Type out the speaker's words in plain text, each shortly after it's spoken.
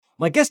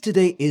My guest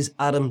today is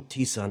Adam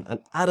Tisan, and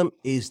Adam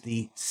is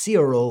the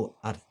CRO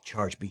at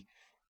Chargebee.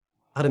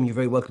 Adam, you're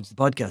very welcome to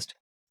the podcast.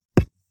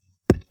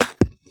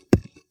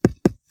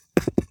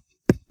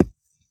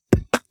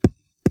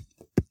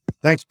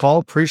 Thanks, Paul.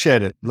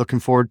 Appreciate it. Looking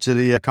forward to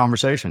the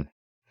conversation.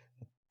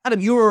 Adam,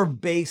 you're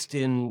based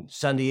in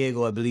San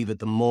Diego, I believe, at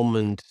the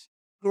moment.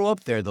 Grew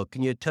up there, though.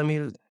 Can you tell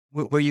me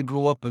where you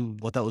grew up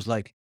and what that was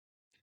like?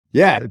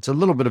 Yeah, it's a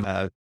little bit of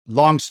a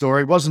long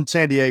story. It wasn't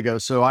San Diego,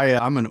 so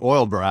I'm an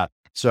oil brat.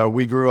 So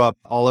we grew up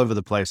all over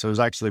the place. I was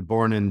actually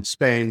born in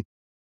Spain,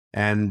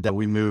 and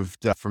we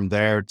moved from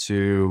there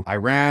to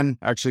Iran.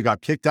 Actually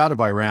got kicked out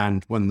of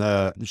Iran when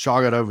the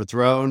Shah got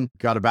overthrown,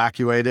 got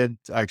evacuated.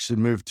 I actually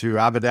moved to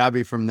Abu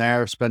Dhabi from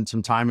there, spent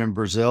some time in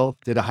Brazil,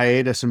 did a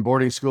hiatus in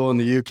boarding school in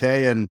the UK.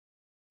 And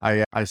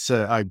I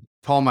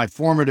call my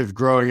formative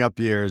growing up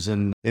years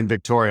in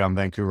Victoria on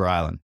Vancouver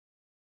Island.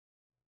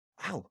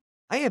 Wow.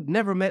 I've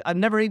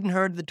never even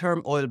heard the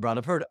term oil brat.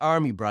 I've heard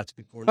army brats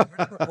before. Never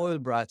heard oil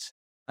brats.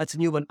 That's a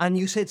new one. And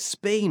you said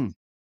Spain,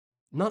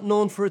 not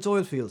known for its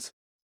oil fields.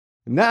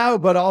 No,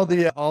 but all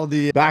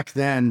the back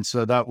then,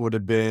 so that would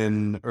have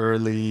been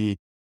early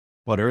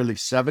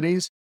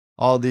 70s.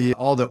 All the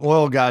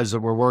oil guys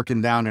that were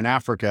working down in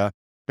Africa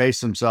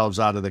based themselves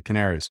out of the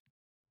Canaries.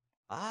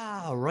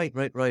 Ah, right.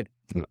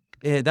 Yeah.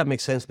 Yeah, that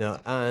makes sense now.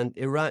 And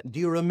Iran, do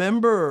you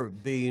remember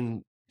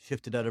being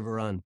shifted out of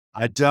Iran?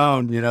 I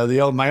don't,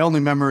 my only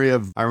memory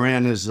of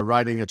Iran is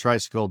riding a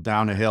tricycle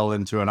down a hill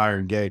into an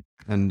iron gate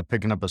and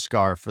picking up a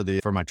scar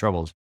for my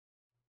troubles.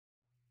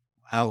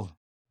 Wow.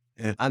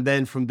 Yeah. And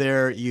then from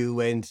there you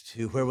went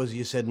to, where was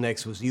you said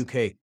next was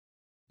UK?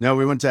 No,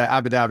 we went to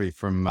Abu Dhabi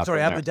from Abu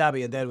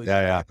Dhabi, and then we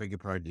yeah. beg your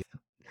pardon.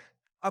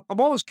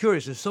 I'm always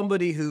curious, as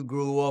somebody who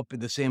grew up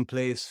in the same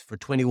place for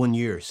 21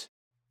 years,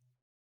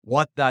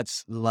 what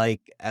that's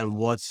like and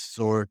what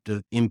sort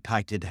of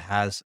impact it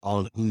has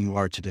on who you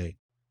are today.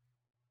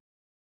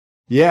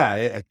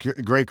 Yeah,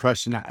 great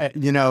question.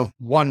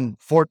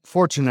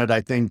 Fortunate,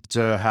 I think,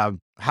 to have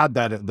had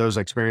those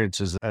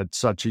experiences at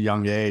such a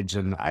young age.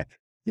 And I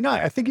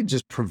think it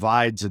just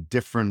provides a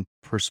different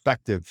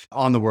perspective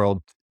on the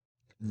world,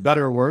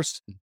 better or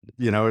worse.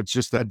 It's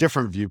just a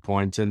different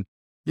viewpoint. And,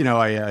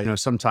 I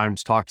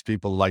sometimes talk to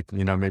people like,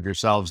 maybe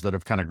yourselves that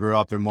have kind of grew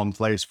up in one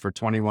place for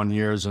 21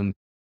 years and,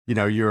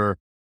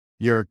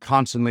 you're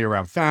constantly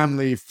around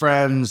family,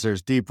 friends,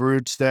 there's deep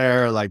roots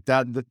there like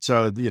that.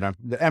 So,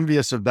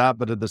 envious of that,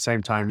 but at the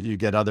same time, you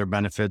get other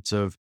benefits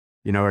of,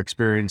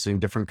 experiencing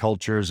different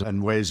cultures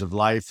and ways of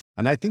life.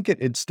 And I think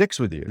it sticks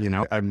with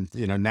you. I'm,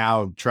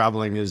 now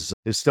traveling is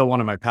still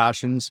one of my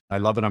passions. I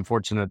love it. I'm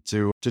fortunate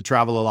to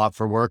travel a lot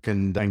for work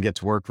and get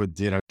to work with,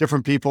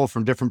 different people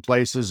from different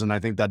places. And I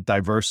think that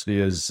diversity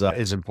is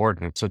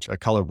important. It's such a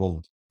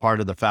colorful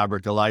part of the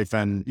fabric of life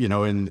and,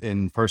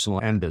 in personal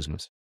and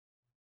business.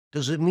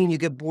 Does it mean you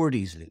get bored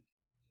easily?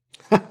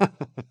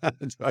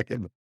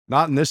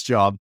 Not in this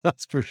job,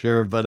 that's for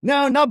sure. But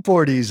no, not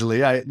bored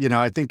easily.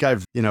 I think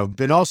I've,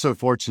 been also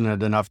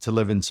fortunate enough to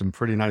live in some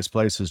pretty nice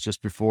places.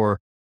 Just before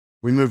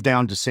we moved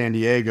down to San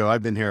Diego,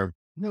 I've been here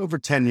over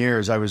 10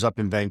 years. I was up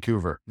in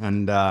Vancouver,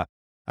 and I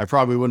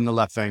probably wouldn't have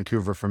left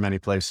Vancouver for many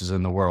places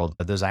in the world.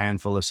 But there's a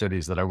handful of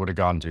cities that I would have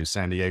gone to.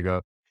 San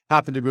Diego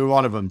happened to be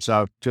one of them.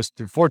 So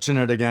just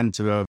fortunate again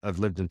to have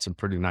lived in some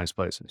pretty nice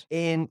places.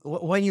 And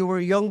when you were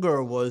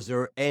younger, was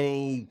there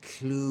any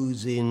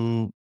clues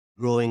in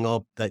growing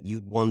up that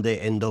you'd one day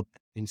end up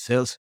in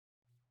sales?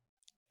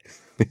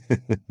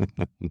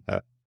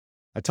 I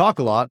talk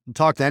a lot,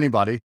 talk to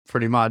anybody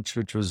pretty much,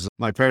 which was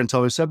my parents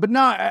always said, but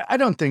no, I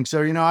don't think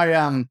so.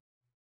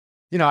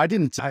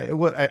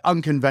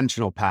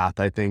 Unconventional path,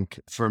 I think,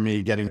 for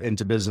me getting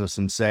into business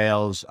and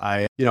sales.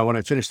 When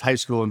I finished high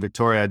school in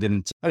Victoria, I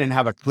didn't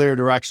have a clear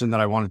direction that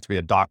I wanted to be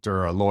a doctor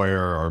or a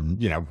lawyer or,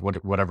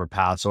 whatever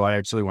path. So I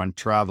actually went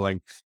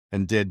traveling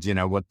and did,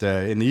 what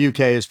in the UK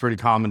is pretty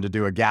common to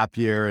do a gap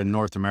year. In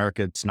North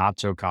America, it's not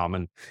so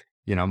common.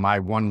 My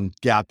one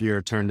gap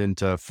year turned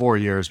into 4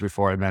 years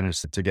before I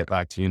managed to get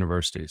back to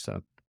university.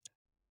 So.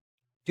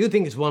 Do you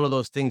think it's one of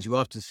those things you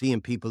often see in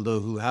people,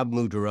 though, who have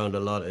moved around a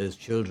lot as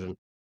children,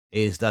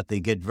 is that they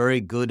get very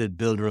good at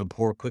building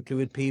rapport quickly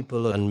with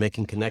people and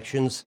making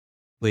connections,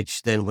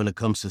 which then when it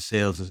comes to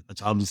sales,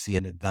 it's obviously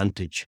an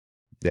advantage.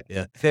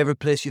 Yeah. Favorite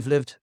place you've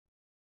lived?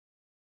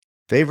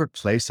 Favorite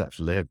place I've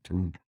lived?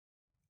 Ooh,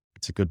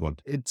 it's a good one.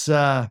 It's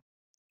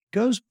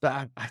goes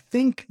back, I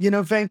think,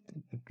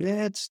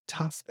 it's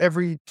tough.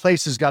 Every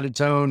place has got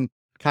its own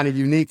kind of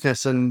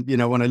uniqueness. And,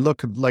 when I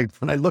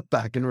look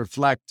back and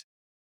reflect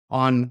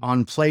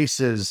on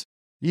places,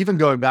 even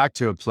going back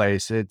to a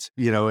place, it's,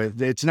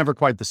 it's never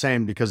quite the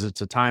same because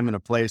it's a time and a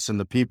place and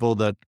the people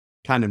that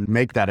kind of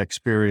make that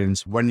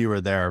experience when you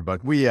were there.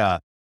 But we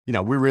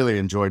really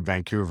enjoyed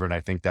Vancouver. And I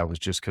think that was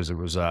just because it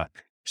was a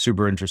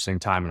super interesting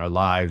time in our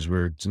lives. We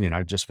were,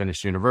 just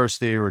finished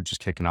university. We were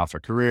just kicking off a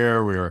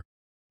career. We were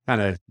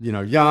kind of,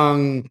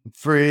 young,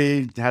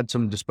 free, had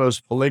some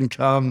disposable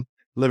income,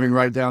 living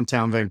right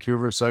downtown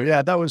Vancouver. So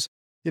yeah, that was,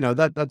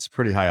 that's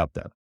pretty high up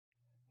there.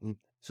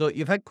 So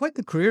you've had quite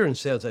the career in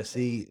sales, I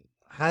see.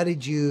 how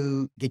did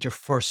you get your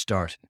first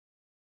start?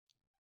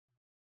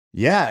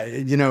 Yeah,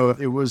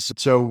 it was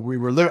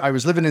so I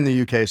was living in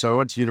the UK, so I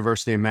went to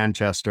university in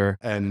Manchester,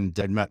 and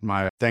I met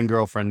my then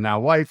girlfriend, now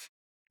wife,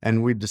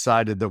 and we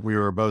decided that we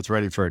were both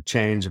ready for a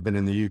change. I've been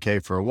in the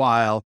UK for a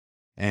while,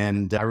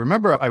 and I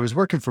remember I was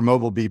working for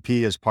Mobile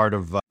BP as part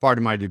of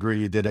my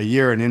degree. Did a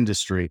year in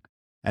industry,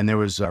 and there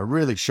was a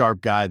really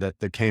sharp guy that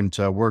came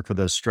to work with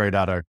us straight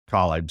out of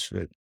college,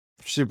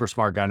 super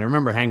smart guy. And I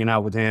remember hanging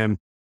out with him.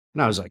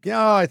 And I was like,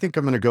 yeah, I think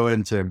I'm going to go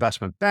into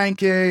investment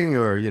banking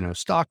or,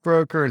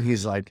 stockbroker. And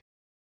he's like,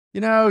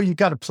 you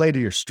got to play to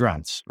your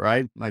strengths,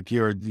 right? Like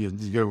you're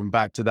going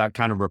back to that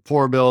kind of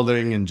rapport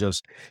building and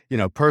just,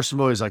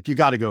 personal. He's like, you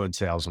got to go in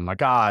sales. I'm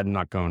like, I'm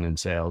not going in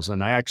sales.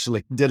 And I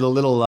actually did a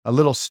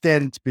little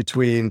stint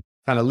between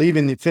kind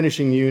of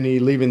finishing uni,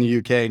 leaving the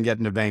UK and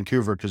getting to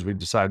Vancouver, because we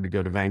decided to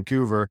go to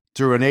Vancouver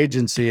through an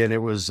agency, and it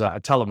was a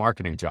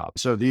telemarketing job.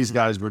 So these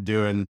guys were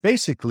doing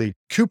basically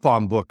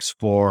coupon books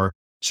for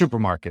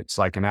supermarkets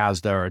like an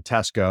Asda or a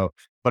Tesco,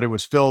 but it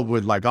was filled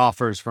with like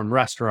offers from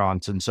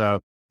restaurants. And so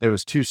there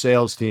was two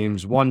sales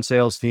teams. One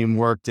sales team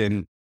worked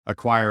in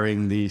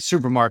acquiring the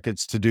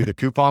supermarkets to do the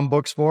coupon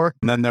books for.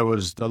 And then there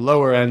was the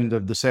lower end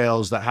of the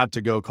sales that had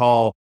to go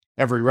call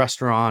every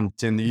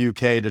restaurant in the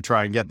UK to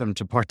try and get them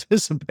to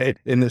participate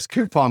in this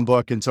coupon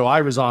book. And so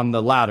I was on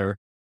the latter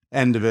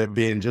end of it,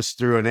 being just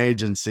through an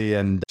agency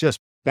and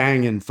just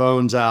banging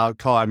phones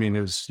out. I mean,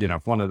 it was,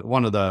 one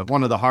of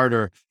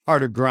the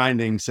harder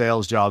grinding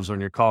sales jobs when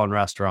you're calling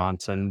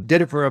restaurants, and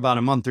did it for about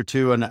a month or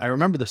two. And I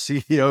remember the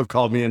CEO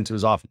called me into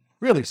his office,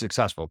 really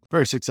successful,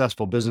 very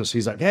successful business.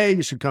 He's like, hey,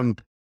 you should come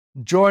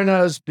join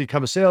us,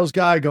 become a sales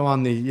guy, go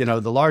on the,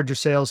 the larger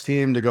sales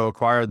team to go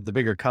acquire the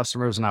bigger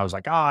customers. And I was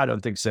like, I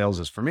don't think sales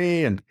is for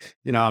me. And,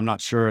 I'm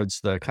not sure it's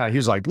the kind. He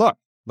was like, look,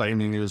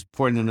 he was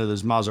pointing to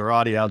this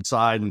Maserati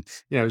outside, and,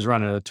 he was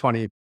running a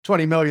 20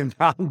 million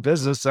pound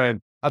business, saying,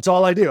 that's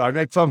all I do. I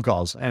make phone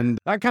calls. And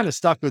that kind of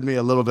stuck with me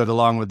a little bit,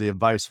 along with the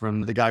advice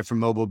from the guy from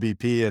Mobile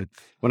BP. And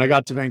when I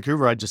got to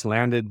Vancouver, I just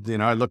landed,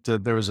 I looked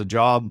at, there was a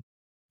job,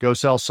 go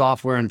sell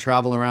software and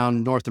travel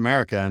around North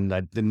America. And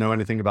I didn't know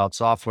anything about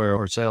software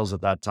or sales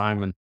at that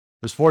time, and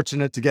was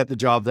fortunate to get the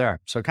job there.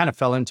 So I kind of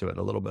fell into it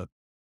a little bit.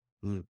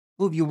 Who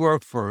have you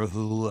worked for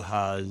who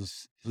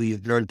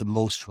you've learned the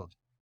most from?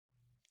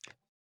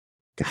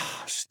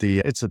 Gosh,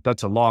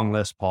 that's a long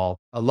list, Paul.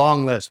 A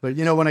long list. But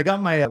when I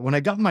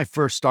got my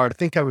first start, I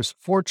think I was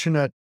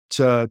fortunate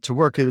to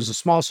work. It was a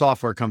small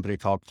software company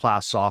called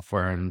Class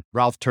Software, and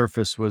Ralph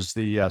Turfus was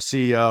the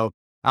CEO.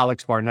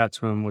 Alex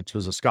Barnetzman, which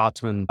was a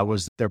Scotsman,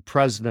 was their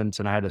president,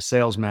 and I had a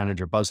sales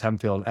manager, Buzz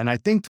Hempfield. And I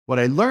think what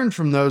I learned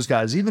from those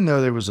guys, even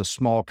though there was a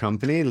small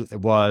company,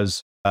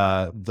 was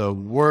the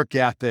work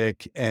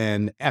ethic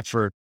and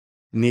effort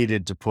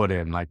needed to put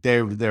in. Like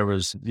there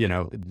was,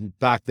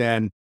 back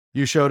then,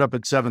 you showed up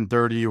at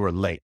 7:30, you were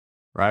late,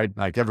 right?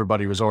 Like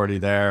everybody was already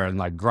there and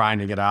like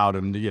grinding it out,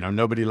 and,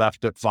 nobody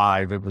left at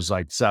 5. It was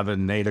like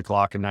 7, 8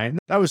 o'clock at night.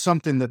 That was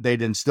something that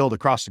they'd instilled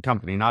across the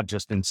company, not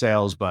just in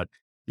sales, but,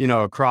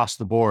 across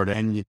the board.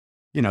 And,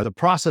 the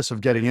process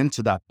of getting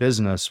into that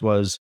business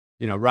was,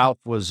 Ralph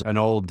was an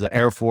old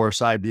Air Force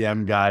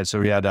IBM guy.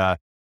 So he had a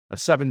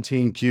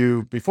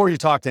 17Q. Before you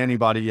talk to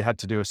anybody, you had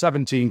to do a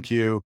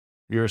 17Q.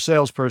 You're a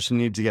salesperson,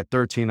 need to get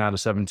 13 out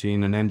of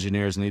 17, and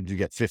engineers need to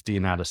get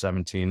 15 out of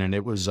 17. And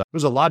it was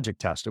a logic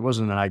test. It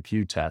wasn't an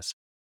IQ test.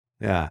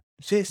 Yeah.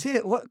 See,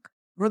 what?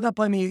 Run that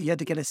by me. You had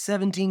to get a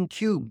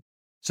 17Q.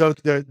 So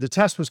the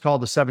test was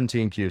called the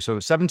 17Q. So it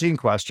was 17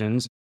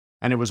 questions,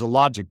 and it was a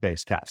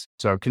logic-based test.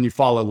 So can you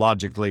follow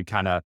logically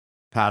kind of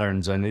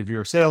patterns? And if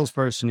you're a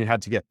salesperson, you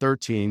had to get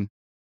 13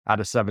 out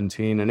of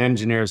 17, and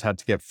engineers had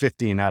to get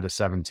 15 out of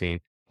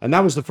 17. And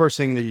that was the first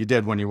thing that you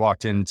did when you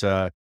walked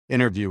into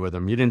interview with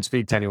them. You didn't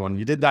speak to anyone.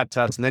 You did that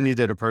test, and then you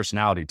did a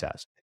personality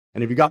test.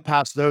 And if you got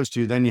past those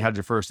two, then you had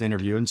your first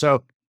interview. And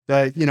so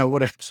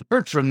what I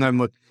heard from them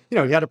was, you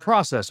had a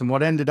process, and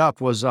what ended up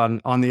was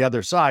on the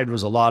other side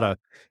was a lot of,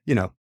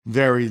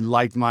 very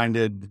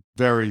like-minded,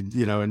 very,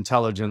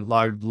 intelligent,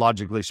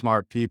 logically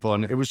smart people.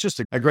 And it was just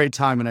a great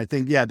time. And I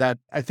think,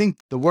 I think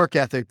the work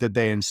ethic that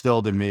they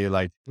instilled in me,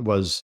 like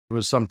was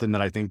something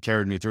that I think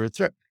carried me through,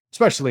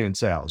 especially in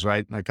sales,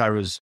 right? Like I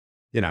was,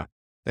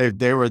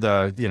 they were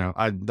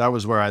that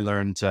was where I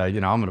learned to,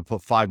 I'm going to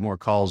put 5 more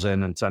calls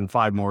in and send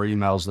 5 more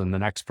emails than the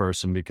next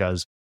person,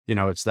 because,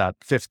 it's that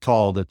 5th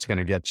call that's going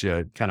to get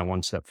you kind of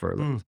one step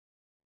further.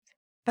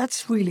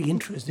 That's really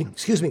interesting.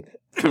 Excuse me.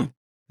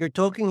 You're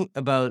talking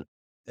about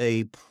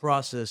a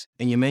process,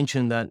 and you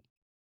mentioned that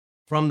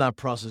from that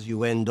process,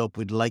 you end up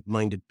with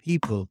like-minded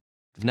people.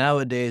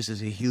 Nowadays,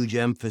 there's a huge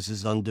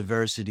emphasis on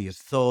diversity of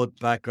thought,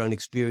 background,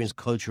 experience,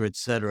 culture,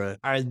 etc.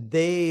 Are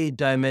they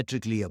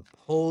diametrically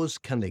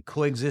opposed? Can they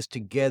coexist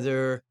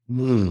together?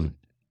 Yeah.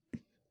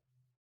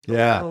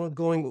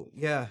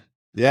 Yeah.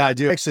 Yeah, I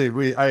do. Actually,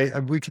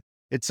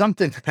 we it's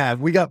something that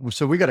we got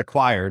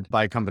acquired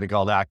by a company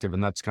called Active,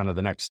 and that's kind of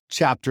the next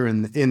chapter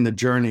in the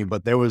journey.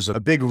 But there was a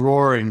big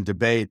roaring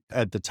debate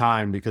at the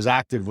time because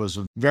Active was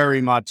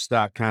very much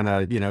that kind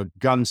of,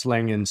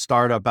 gunslinging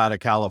startup out of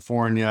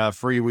California,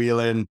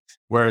 freewheeling,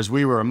 whereas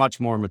we were a much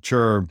more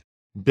mature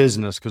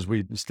business because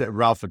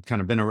Ralph had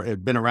kind of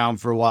been around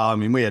for a while. I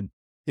mean, we had,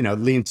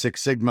 Lean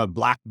Six Sigma,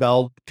 black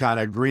belt, kind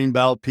of green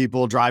belt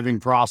people driving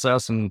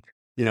process. And,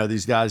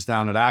 these guys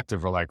down at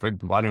Active were like,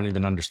 well, I don't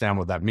even understand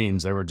what that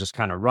means. They were just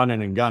kind of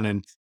running and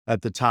gunning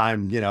at the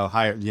time,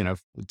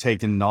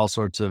 taking all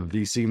sorts of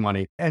VC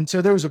money. And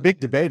so there was a big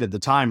debate at the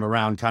time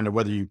around kind of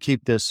whether you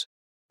keep this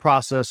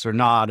process or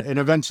not. And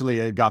eventually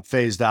it got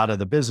phased out of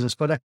the business.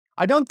 But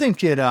I don't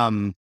think it,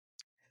 in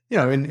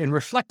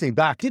reflecting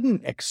back,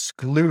 didn't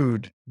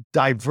exclude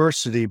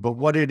diversity, but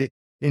what it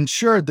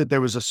ensured that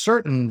there was a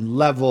certain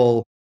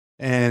level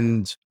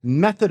and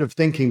method of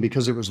thinking,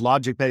 because it was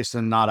logic-based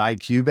and not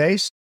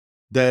IQ-based,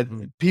 that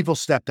people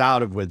stepped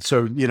out of with.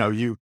 So,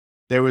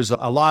 there was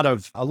a lot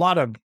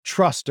of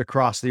trust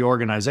across the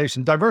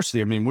organization.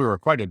 Diversity, I mean, we were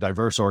quite a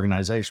diverse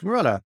organization. We were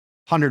at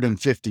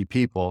 150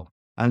 people.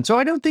 And so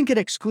I don't think it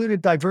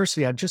excluded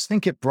diversity. I just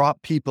think it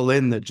brought people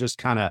in that just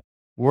kind of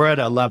were at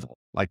a level.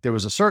 Like there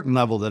was a certain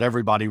level that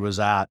everybody was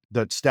at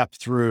that stepped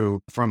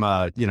through from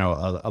a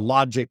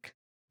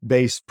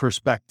logic-based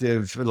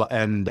perspective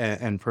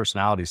and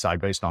personality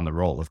side based on the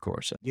role, of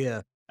course.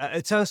 Yeah.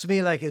 It sounds to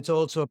me like it's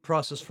also a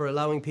process for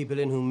allowing people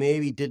in who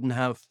maybe didn't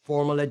have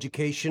formal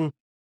education.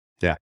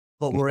 Yeah.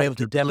 But were able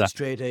to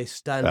demonstrate a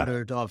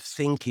standard of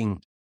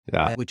thinking,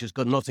 which has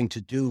got nothing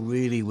to do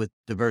really with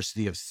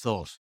diversity of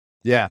thought.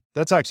 Yeah,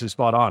 that's actually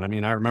spot on. I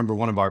mean, I remember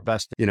one of our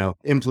best,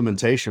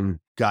 implementation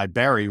guy,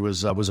 Barry,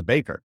 was a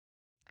baker.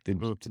 He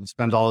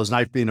spent all his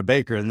life being a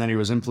baker, and then he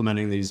was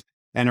implementing these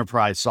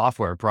enterprise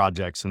software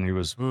projects, and he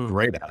was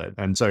great at it.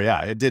 And so,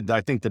 yeah, it did.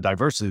 I think the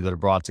diversity that it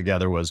brought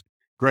together was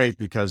great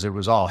because it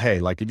was all, hey,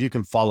 like if you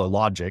can follow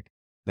logic,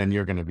 then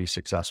you're going to be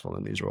successful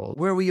in these roles.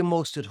 Where were you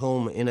most at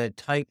home, in a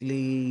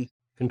tightly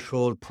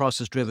controlled,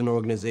 process-driven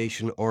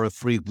organization or a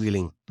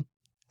freewheeling?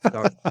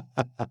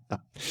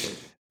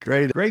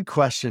 Great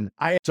question.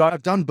 So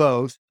I've done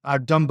both. I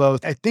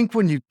think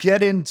when you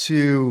get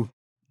into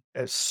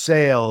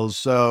sales,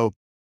 so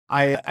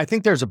I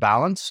think there's a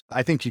balance.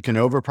 I think you can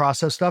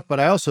overprocess stuff, but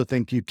I also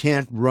think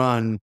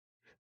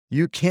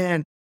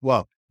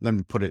well, let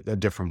me put it a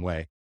different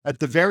way. At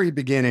the very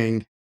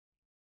beginning,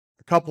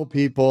 a couple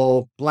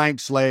people, blank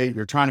slate,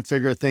 you're trying to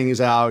figure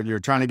things out. You're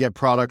trying to get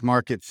product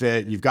market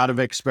fit. You've got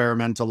to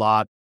experiment a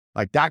lot,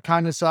 like that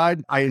kind of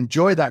side. I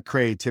enjoy that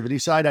creativity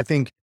side. I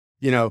think,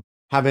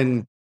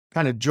 having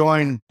kind of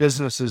joined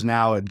businesses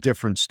now at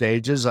different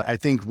stages, I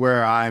think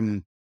where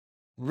I'm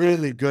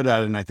really good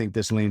at it, and I think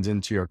this leans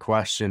into your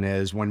question,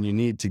 is when you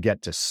need to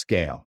get to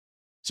scale.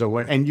 So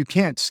and you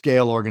can't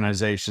scale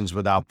organizations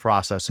without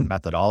process and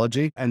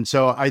methodology. And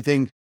so I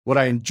think what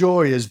I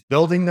enjoy is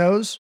building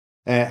those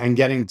and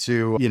getting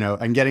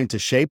to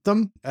shape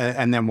them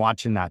and then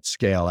watching that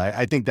scale.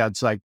 I think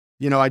that's like,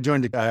 I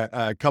joined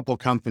a couple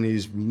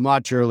companies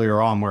much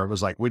earlier on where it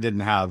was like, we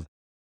didn't have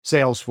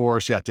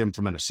Salesforce, you had to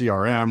implement a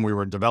CRM. We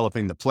were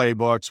developing the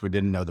playbooks. We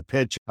didn't know the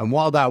pitch. And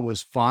while that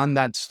was fun,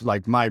 that's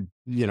like my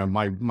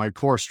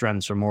core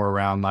strengths are more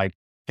around like,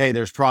 hey,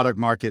 there's product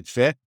market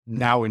fit.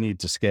 Now we need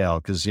to scale.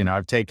 Cause,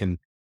 I've taken,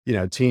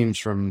 teams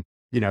from,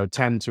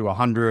 10 to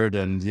 100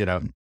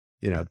 and,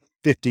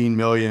 15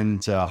 million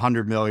to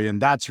 100 million.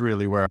 That's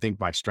really where I think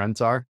my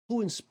strengths are. Who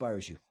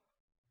inspires you?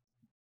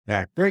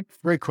 Yeah,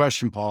 great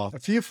question, Paul. A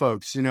few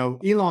folks,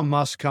 Elon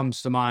Musk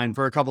comes to mind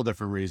for a couple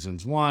different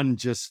reasons. One,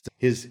 just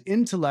his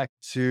intellect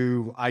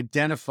to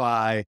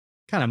identify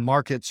kind of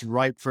markets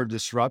ripe for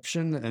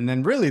disruption, and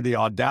then really the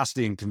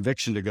audacity and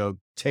conviction to go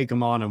take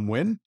them on and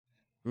win,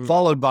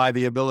 followed by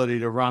the ability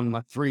to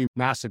run 3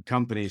 massive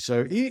companies.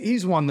 So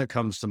he's one that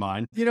comes to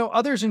mind.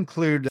 Others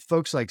include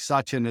folks like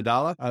Satya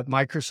Nadella at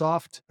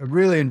Microsoft. I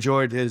really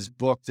enjoyed his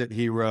book that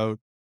he wrote,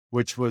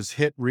 which was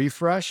Hit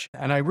Refresh.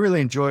 And I really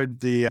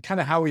enjoyed the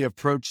kind of how he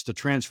approached the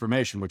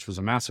transformation, which was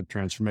a massive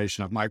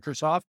transformation of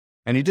Microsoft.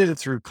 And he did it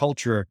through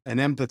culture and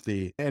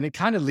empathy. And it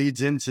kind of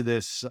leads into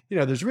this,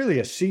 there's really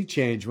a sea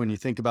change when you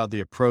think about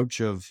the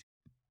approach of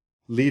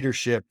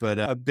leadership at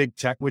a big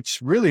tech, which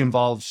really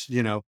involves,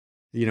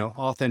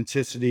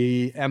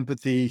 authenticity,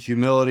 empathy,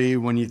 humility.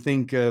 When you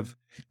think of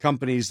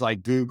companies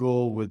like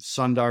Google with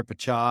Sundar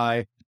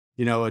Pichai,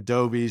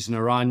 Adobe's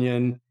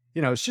Narayan,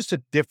 it's just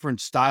a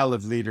different style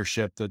of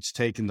leadership that's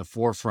taken the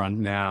forefront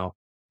now.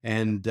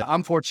 And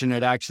I'm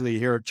fortunate actually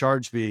here at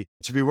ChargeBee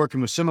to be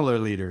working with similar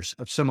leaders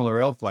of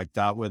similar ilk like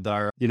that with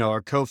our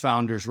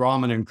co-founders,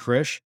 Raman and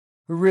Krish,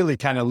 who really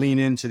kind of lean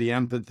into the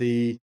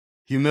empathy,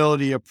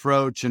 humility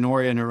approach and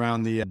orient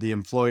around the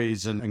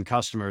employees and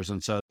customers.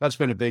 And so that's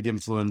been a big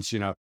influence,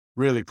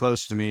 really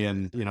close to me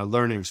and,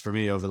 learnings for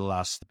me over the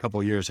last couple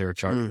of years here at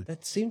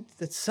ChargeBee.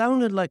 That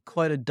sounded like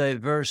quite a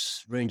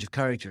diverse range of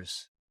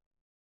characters.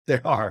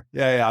 There are.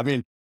 Yeah. I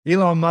mean,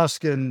 Elon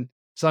Musk and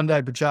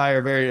Sundar Pichai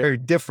are very, very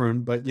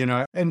different, but,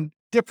 and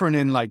different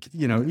in like,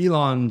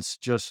 Elon's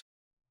just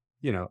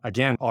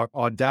again, our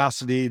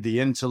audacity, the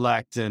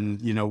intellect,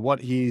 and,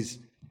 what he's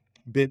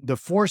been, the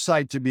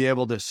foresight to be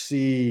able to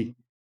see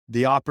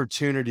the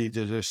opportunity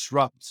to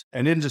disrupt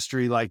an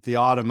industry like the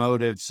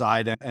automotive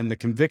side and the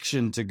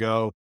conviction to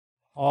go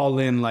all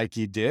in like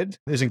he did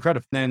is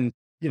incredible. And,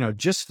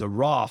 just the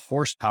raw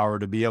horsepower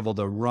to be able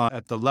to run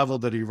at the level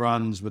that he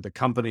runs with the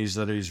companies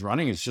that he's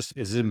running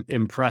is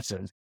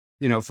impressive.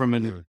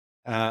 From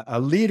a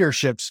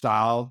leadership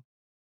style,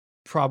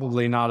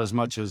 probably not as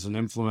much as an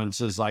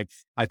influence as I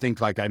think,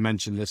 like I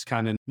mentioned, this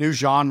kind of new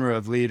genre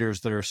of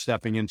leaders that are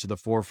stepping into the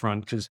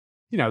forefront. Cause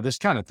this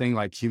kind of thing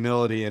like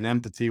humility and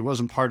empathy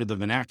wasn't part of the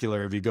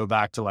vernacular. If you go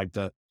back to like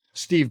the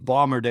Steve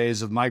Ballmer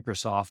days of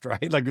Microsoft,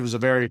 right? Like it was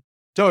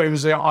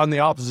on the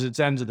opposite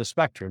ends of the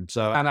spectrum.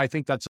 So, and I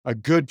think that's a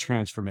good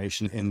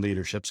transformation in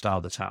leadership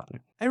style that's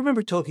happening. I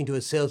remember talking to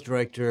a sales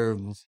director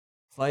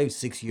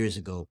 5-6 years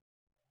ago,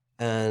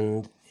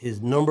 and his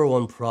number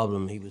one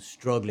problem, he was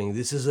struggling.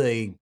 This is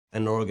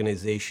an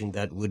organization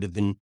that would have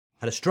had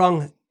a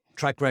strong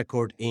track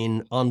record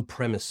in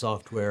on-premise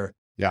software.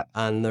 Yeah.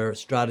 And their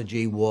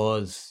strategy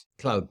was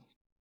cloud.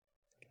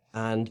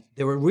 And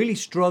they were really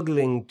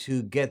struggling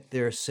to get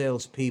their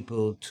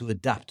salespeople to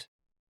adapt.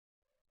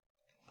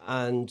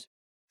 And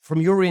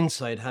from your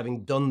insight,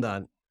 having done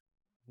that,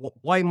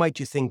 why might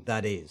you think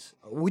that is?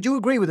 Would you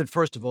agree with it,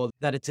 first of all,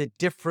 that it's a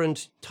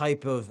different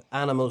type of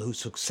animal who's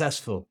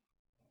successful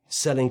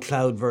selling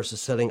cloud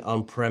versus selling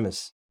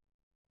on-premise?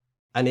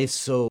 And if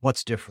so,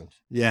 what's different?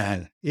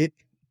 Yeah,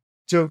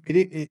 so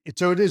it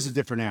is a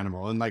different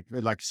animal. And like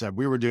I said,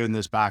 we were doing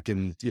this back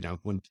in,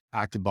 when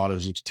ActiveBot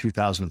was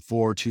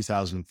 2004,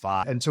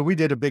 2005. And so we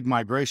did a big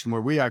migration where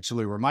we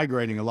actually were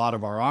migrating a lot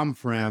of our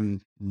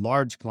on-prem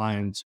large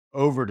clients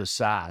over to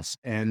SaaS.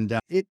 And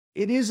it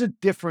is a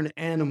different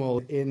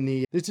animal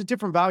it's a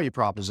different value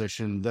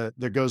proposition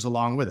that goes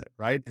along with it.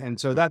 Right. And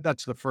so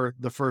that's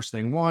the first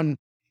thing. One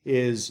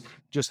is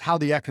just how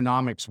the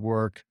economics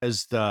work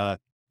as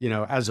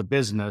as a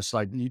business,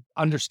 like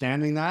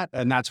understanding that.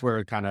 And that's where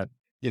it kind of,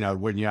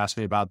 when you ask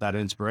me about that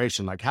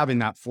inspiration, like having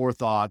that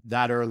forethought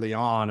that early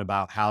on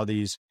about how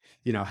these,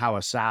 how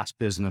a SaaS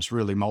business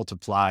really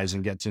multiplies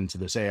and gets into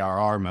this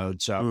ARR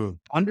mode. So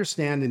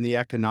understanding the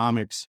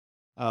economics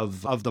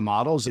of the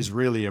models is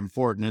really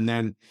important. And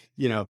then,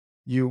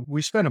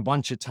 we spent a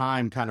bunch of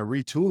time kind of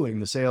retooling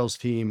the sales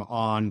team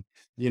on,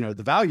 the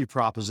value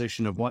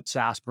proposition of what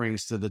SaaS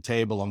brings to the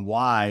table and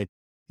why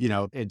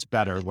it's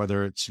better,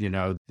 whether it's,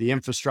 the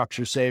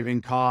infrastructure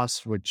saving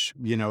costs, which,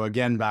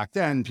 again, back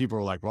then people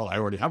were like, well, I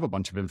already have a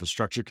bunch of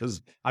infrastructure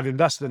because I've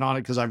invested on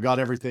it because I've got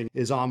everything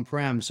is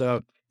on-prem.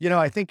 So,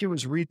 I think it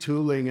was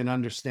retooling and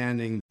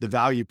understanding the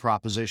value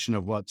proposition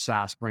of what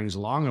SaaS brings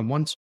along. And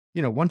once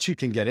you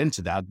can get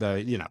into that,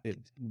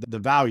 the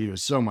value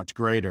is so much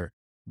greater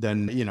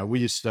than, we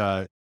used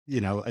to,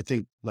 I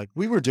think like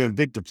we were doing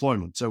big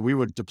deployments. So we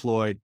would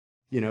deploy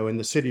in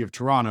the city of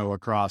Toronto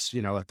across,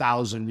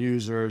 1,000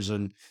 users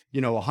and,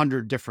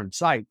 100 different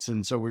sites.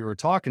 And so we were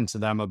talking to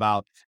them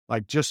about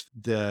like just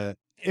the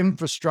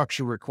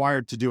infrastructure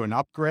required to do an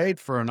upgrade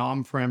for an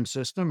on-prem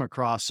system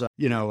across, a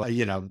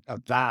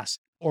vast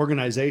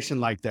organization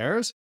like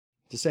theirs,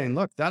 to saying,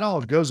 look, that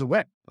all goes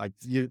away. Like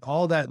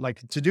all that,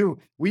 like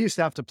we used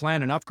to have to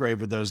plan an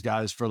upgrade with those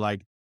guys for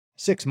like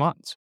 6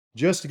 months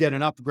just to get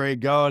an upgrade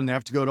going. They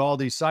have to go to all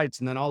these sites.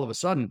 And then all of a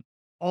sudden,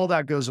 all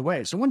that goes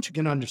away. So once you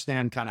can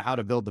understand kind of how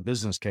to build the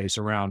business case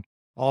around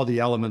all the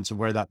elements of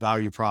where that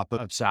value prop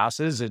of SaaS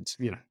is, it's,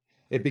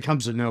 it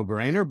becomes a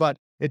no-brainer, but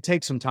it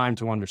takes some time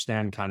to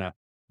understand kind of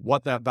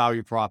what that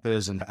value prop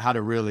is and how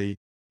to really,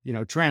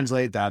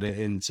 translate that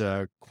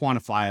into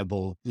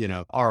quantifiable,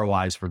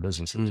 ROIs for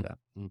businesses.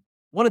 I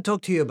want to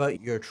talk to you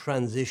about your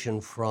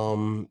transition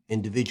from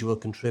individual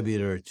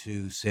contributor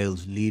to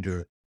sales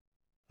leader,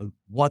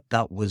 what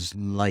that was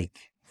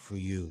like for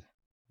you,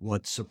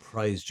 what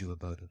surprised you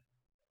about it.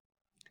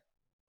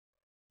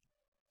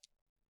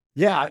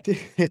 Yeah,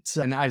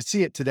 and I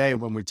see it today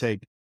when we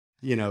take,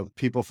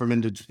 people from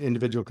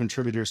individual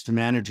contributors to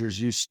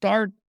managers. You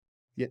start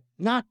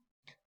not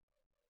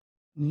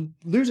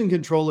losing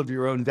control of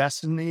your own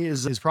destiny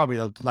is probably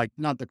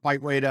not the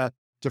quite way to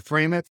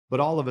frame it, but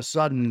all of a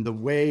sudden the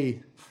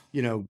way,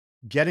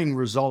 getting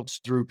results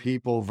through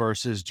people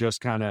versus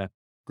just kind of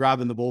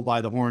grabbing the bull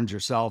by the horns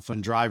yourself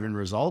and driving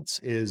results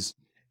is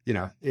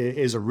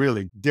a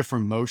really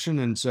different motion.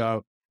 And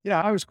so,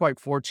 I was quite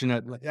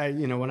fortunate,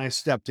 when I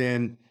stepped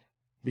in,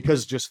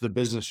 because just the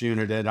business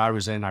unit that I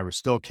was in, I was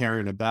still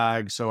carrying a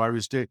bag. So I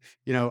was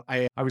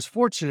I was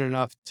fortunate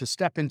enough to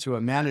step into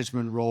a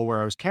management role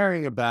where I was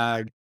carrying a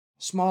bag,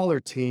 smaller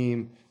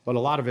team, but a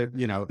lot of it,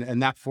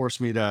 and that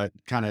forced me to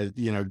kind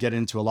of, get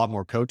into a lot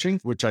more coaching,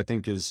 which I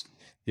think is,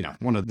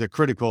 one of the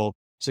critical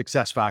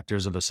success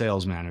factors of a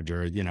sales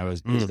manager,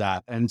 is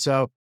that. And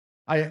so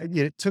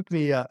it took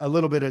me a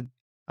little bit of,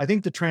 I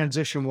think the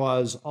transition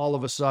was all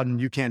of a sudden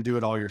you can't do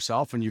it all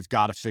yourself and you've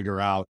got to figure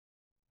out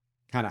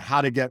kind of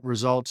how to get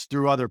results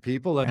through other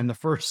people. And the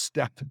first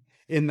step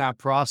in that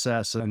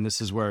process, and this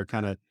is where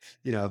kind of,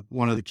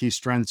 one of the key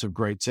strengths of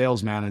great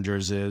sales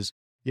managers is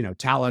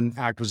talent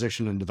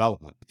acquisition and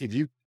development.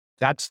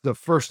 That's the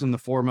first and the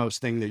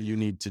foremost thing that you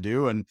need to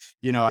do. And,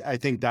 I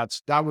think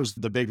that was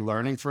the big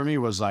learning for me,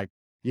 was like,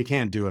 you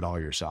can't do it all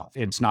yourself.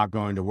 It's not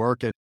going to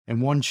work.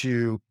 And once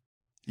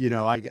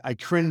I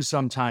cringe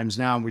sometimes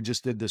now, and we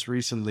just did this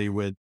recently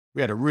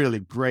we had a really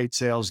great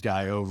sales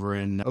guy over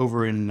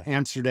in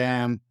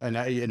Amsterdam. And,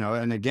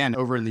 and again,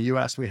 over in the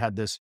US, we had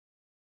this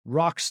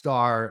rock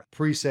star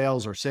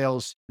pre-sales or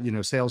sales,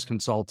 sales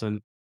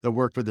consultant that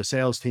worked with the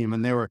sales team.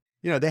 And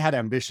they had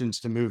ambitions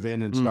to move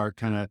in and start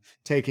kind of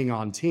taking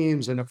on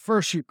teams. And at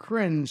first you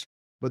cringe,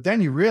 but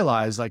then you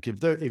realize, like,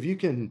 if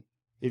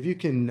you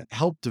can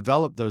help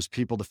develop those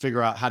people to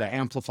figure out how to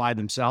amplify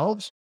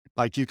themselves,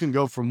 like, you can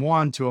go from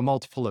 1 to a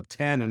multiple of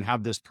 10 and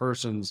have this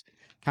person's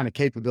kind of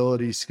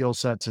capabilities, skill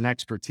sets, and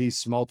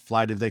expertise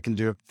multiplied if they can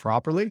do it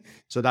properly.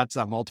 So that's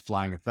that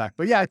multiplying effect.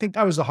 But yeah, I think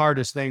that was the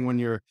hardest thing when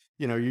you're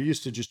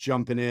used to just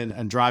jumping in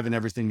and driving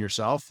everything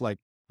yourself, like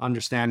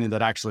understanding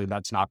that actually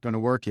that's not going to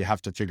work. You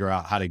have to figure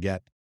out how to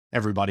get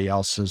everybody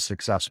else as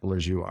successful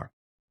as you are.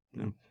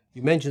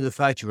 You mentioned the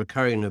fact you were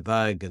carrying a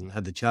bag and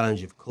had the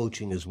challenge of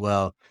coaching as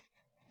well.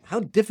 How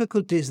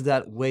difficult is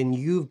that when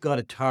you've got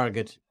a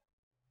target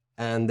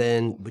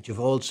but you've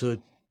also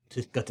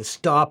got to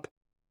stop,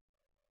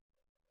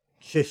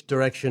 shift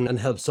direction, and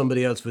help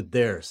somebody else with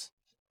theirs?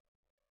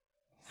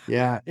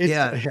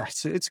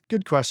 It's a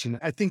good question.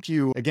 I think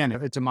again,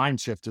 it's a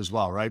mind shift as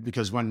well, right?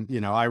 Because when,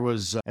 I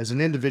was as an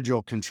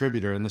individual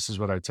contributor, and this is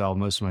what I tell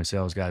most of my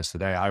sales guys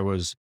today, I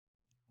was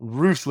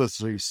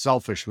ruthlessly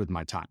selfish with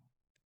my time.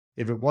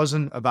 If it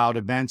wasn't about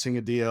advancing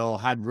a deal,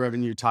 had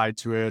revenue tied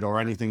to it, or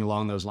anything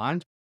along those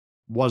lines,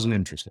 wasn't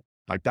interested.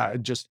 Like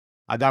that,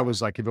 that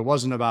was like, if it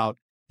wasn't about,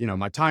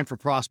 my time for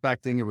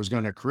prospecting, it was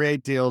going to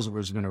create deals, it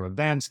was going to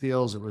advance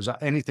deals, it was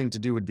anything to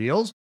do with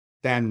deals,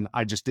 then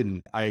I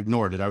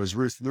ignored it. I was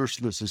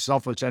ruthlessly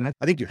selfish. And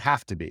I think you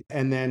have to be.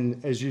 And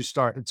then as you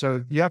start,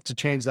 so you have to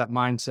change that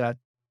mindset.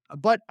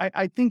 But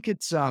I think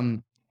it's,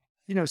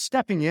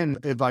 stepping in,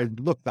 if I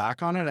look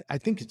back on it, I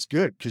think it's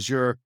good, because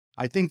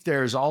I think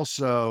there's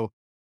also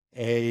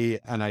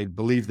and I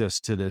believe this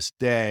to this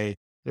day,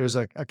 there's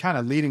a kind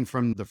of leading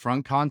from the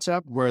front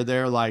concept where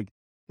they're like,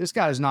 this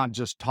guy's not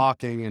just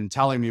talking and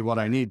telling me what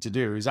I need to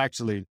do. He's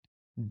actually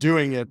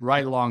doing it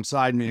right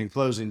alongside me and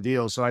closing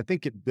deals. So I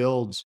think it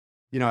builds,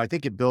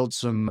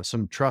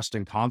 some trust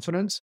and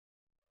confidence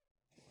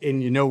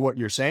in, what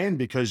you're saying,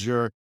 because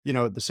you're,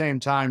 at the same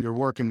time you're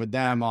working with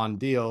them on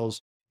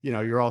deals,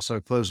 you're also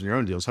closing your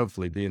own deals,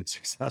 hopefully being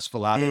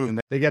successful at it. And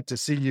they get to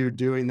see you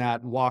doing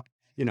that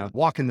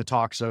walking the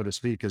talk, so to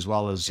speak, as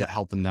well as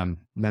helping them,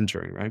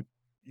 mentoring, right?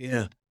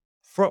 Yeah.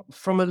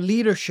 From a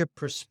leadership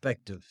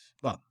perspective,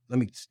 well, let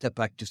me step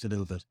back just a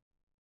little bit.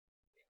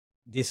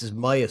 This is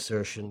my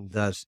assertion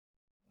that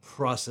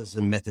process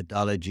and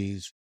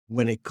methodologies,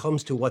 when it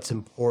comes to what's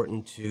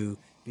important to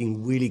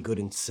being really good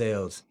in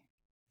sales,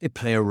 they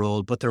play a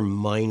role, but they're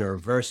minor,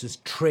 versus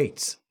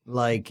traits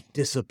like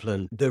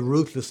discipline, the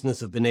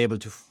ruthlessness of being able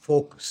to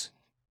focus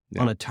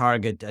on a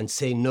target and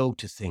say no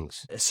to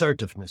things,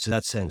 assertiveness in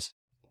that sense.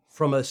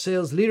 From a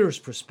sales leader's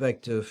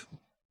perspective,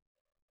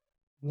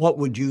 what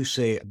would you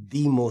say are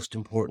the most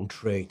important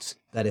traits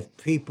that if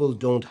people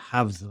don't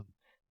have them,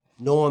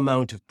 no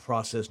amount of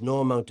process, no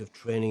amount of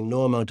training,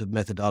 no amount of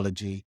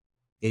methodology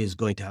is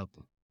going to help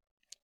them?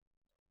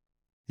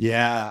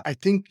 Yeah, I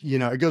think,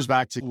 it goes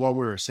back to what we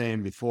were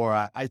saying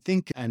before. I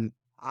think an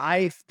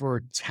eye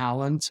for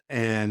talent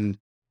and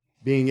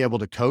being able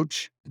to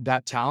coach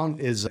that talent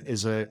is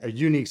a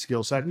unique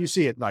skill set. And you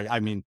see it, like,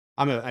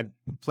 I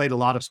played a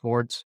lot of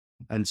sports.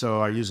 And so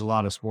I use a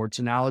lot of sports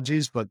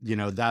analogies, but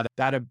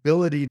that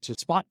ability to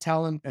spot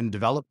talent and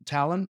develop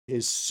talent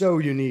is so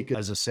unique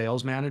as a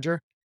sales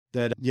manager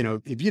that,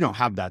 if you don't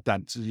have that,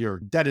 you're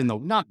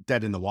not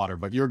dead in the water,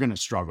 but you're going to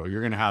struggle.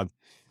 You're going to have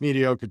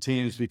mediocre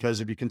teams,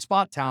 because if you can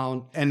spot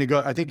talent, and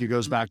I think it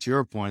goes back to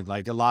your point,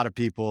 like a lot of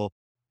people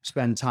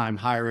spend time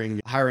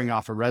hiring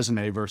off a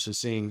resume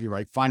versus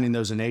finding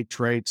those innate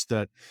traits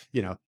that,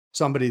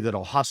 somebody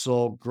that'll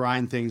hustle,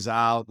 grind things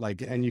out,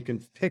 and you can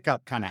pick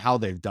up kind of how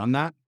they've done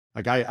that.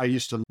 Like I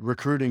used to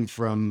recruiting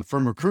from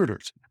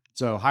recruiters.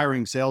 So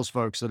hiring sales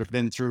folks that have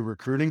been through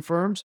recruiting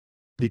firms,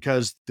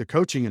 because the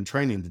coaching and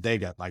training that they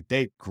get,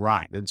 they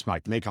grind. It's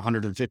like make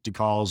 150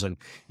 calls. And,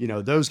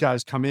 those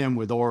guys come in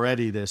with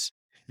already this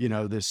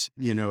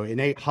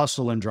innate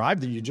hustle and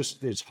drive that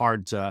it's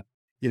hard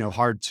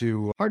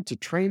to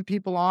train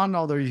people on,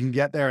 although you can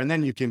get there. And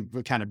then you can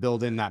kind of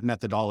build in that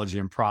methodology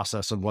and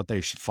process of what they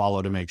should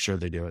follow to make sure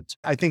they do it.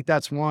 I think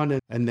that's one.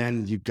 And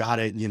then you got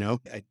it,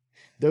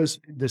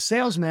 the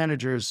sales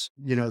managers,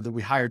 that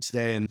we hired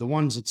today, and the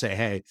ones that say,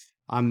 hey,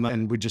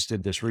 and we just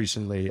did this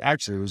recently.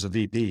 Actually, it was a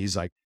VP. He's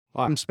like,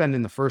 well, I'm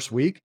spending the first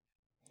week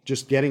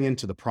just getting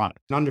into the product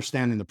and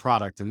understanding the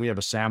product. And we have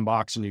a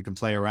sandbox and you can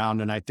play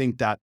around. And I think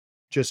that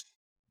just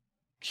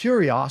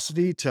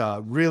curiosity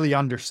to really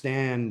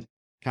understand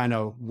kind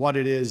of what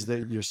it is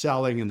that you're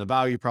selling and the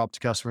value prop to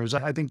customers,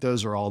 I think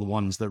those are all the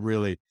ones that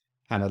really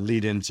kind of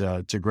lead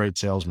into great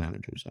sales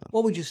managers.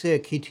 What would you say a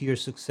key to your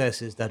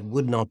success is that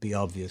would not be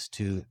obvious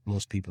to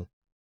most people?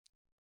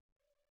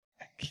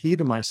 Key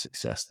to my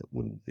success that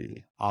wouldn't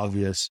be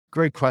obvious.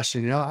 Great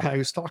question. I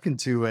was talking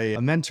to a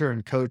mentor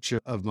and coach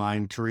of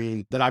mine,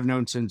 Kareen, that I've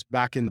known since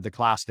back in the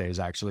class days,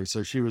 actually.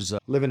 So she was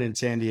living in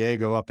San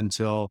Diego up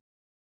until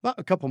about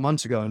a couple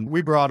months ago. And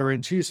we brought her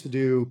in. She used to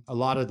do a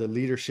lot of the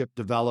leadership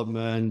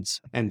development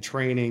and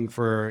training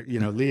for,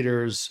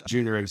 leaders,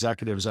 junior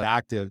executives at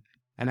Active.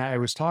 And I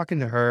was talking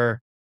to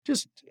her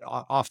just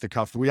off the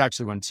cuff. We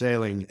actually went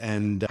sailing.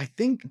 And I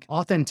think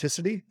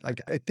authenticity,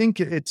 I think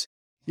it's,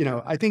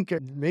 I think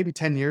maybe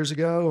 10 years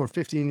ago or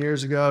 15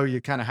 years ago,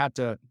 you kind of had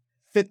to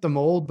fit the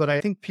mold, but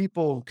I think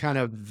people kind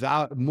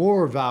of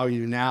more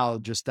value now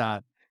just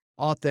that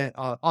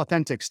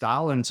authentic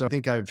style. And so I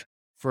think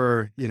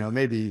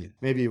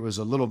maybe it was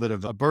a little bit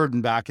of a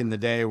burden back in the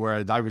day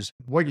where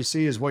what you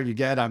see is what you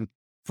get. I'm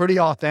pretty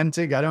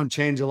authentic. I don't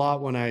change a lot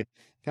when I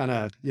kind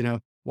of,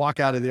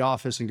 walk out of the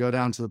office and go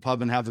down to the pub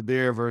and have a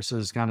beer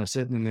versus kind of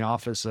sitting in the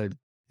office. And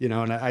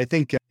I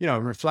think,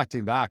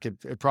 reflecting back,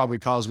 it probably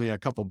caused me a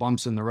couple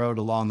bumps in the road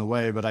along the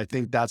way, but I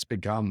think that's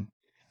become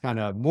kind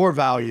of more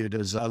valued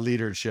as a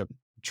leadership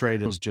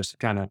trait. Is just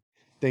kind of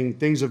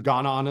things have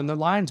gone on, and the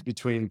lines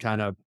between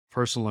kind of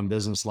personal and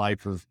business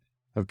life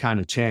have kind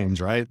of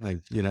changed, right?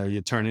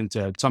 You turn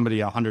into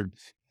somebody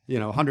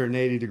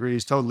 180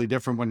 degrees, totally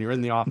different when you're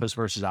in the office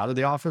versus out of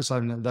the office. I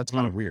mean, that's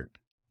kind of weird.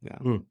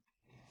 Yeah.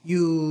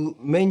 You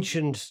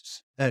mentioned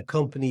a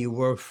company you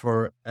worked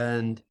for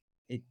and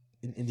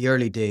in the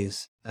early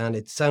days, and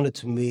it sounded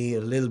to me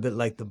a little bit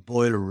like the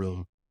boiler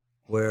room,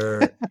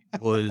 where it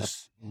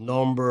was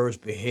numbers,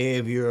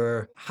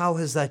 behavior. How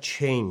has that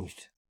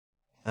changed,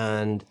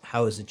 and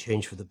how has it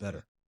changed for the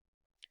better?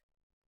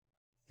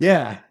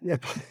 Yeah.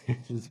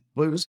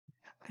 Well,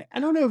 I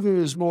don't know if it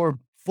was more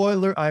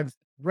I've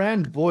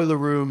ran boiler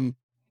room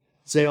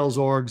sales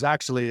orgs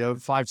actually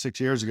 5-6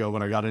 years ago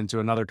when I got into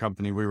another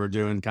company. We were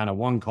doing kind of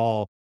one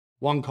call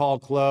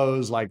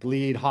close, like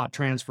lead hot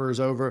transfers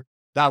over.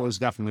 That was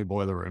definitely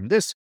boiler room.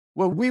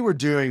 What we were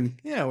doing,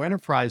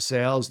 enterprise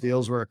sales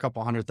deals were a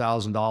couple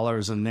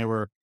 $100,000 and they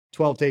were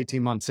 12 to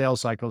 18 month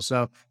sales cycles.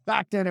 So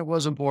back then it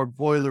wasn't more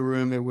boiler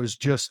room. It was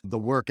just the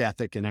work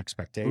ethic and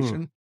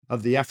expectation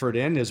of the effort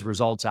in is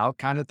results out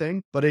kind of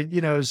thing. But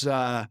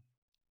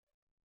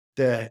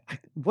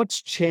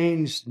what's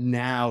changed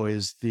now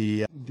is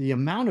the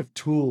amount of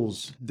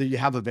tools that you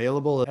have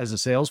available as a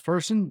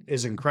salesperson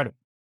is incredible.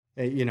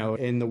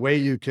 In the way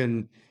you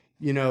can,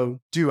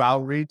 do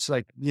outreach,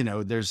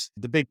 there's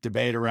the big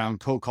debate around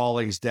cold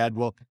calling is dead.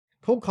 Well,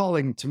 cold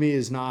calling to me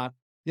is not,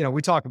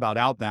 we talk about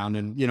outbound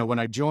and, when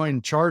I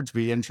joined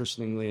ChargeBee,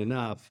 interestingly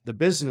enough, the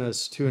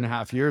business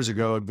 2.5 years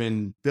ago had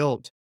been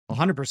built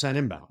 100%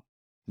 inbound.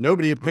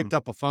 Nobody had picked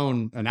up a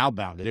phone and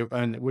outbound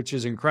which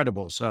is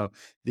incredible. So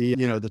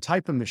the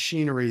type of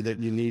machinery that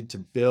you need to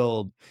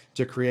build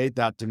to create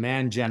that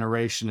demand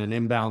generation and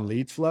inbound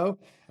lead flow,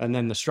 and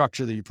then the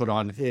structure that you put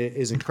on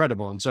is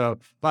incredible. And so,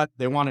 but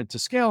they wanted to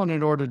scale, and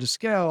in order to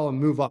scale and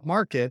move up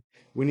market,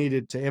 we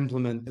needed to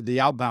implement the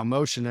outbound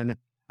motion. And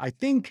I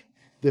think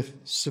the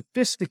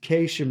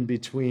sophistication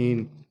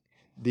between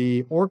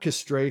the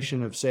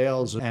orchestration of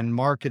sales and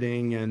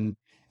marketing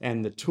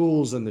and the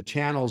tools and the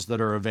channels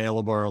that are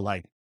available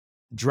are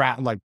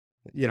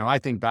I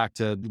think back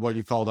to what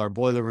you called our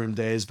boiler room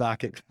days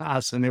back at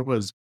class. And it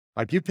was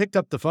like, you picked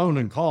up the phone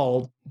and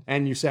called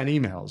and you sent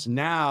emails.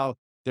 Now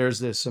there's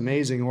this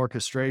amazing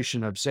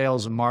orchestration of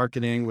sales and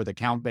marketing with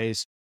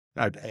account-based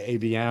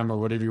ABM or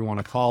whatever you want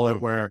to call it,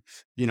 where,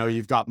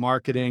 you've got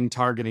marketing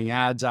targeting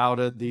ads out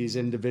at these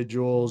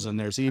individuals, and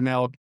there's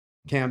email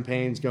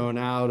campaigns going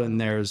out, and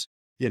there's,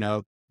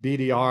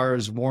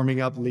 BDRs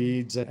warming up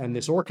leads, and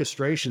this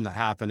orchestration that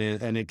happened,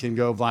 and it can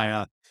go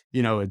via,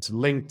 it's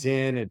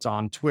LinkedIn, it's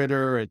on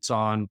Twitter, it's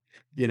on,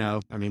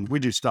 we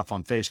do stuff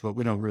on Facebook.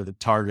 We don't really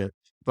target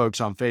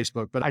folks on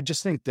Facebook, but I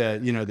just think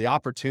that, the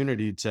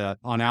opportunity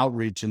on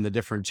outreach in the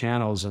different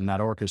channels and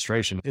that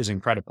orchestration is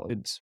incredible.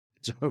 It's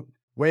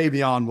way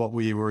beyond what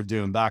we were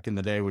doing back in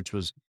the day, which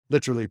was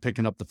literally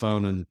picking up the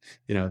phone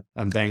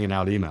and banging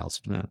out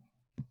emails. Yeah.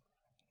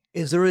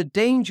 Is there a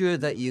danger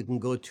that you can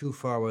go too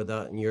far with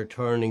that and you're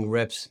turning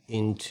reps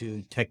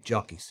into tech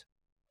jockeys?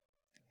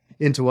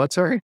 Into what,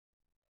 sorry?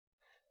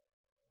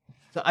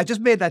 So I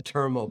just made that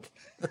term up.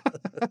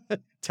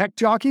 Tech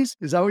jockeys?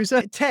 Is that what you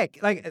said? Tech,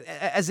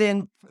 as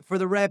in for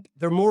the rep,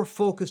 they're more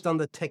focused on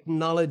the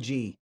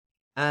technology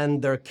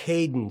and their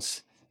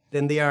cadence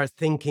than they are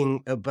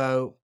thinking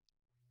about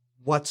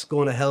what's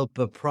going to help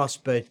a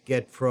prospect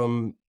get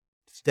from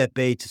step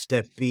A to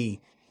step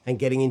B and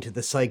getting into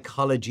the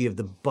psychology of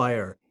the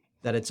buyer.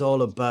 That it's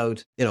all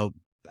about,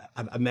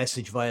 a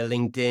message via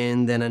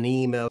LinkedIn, then an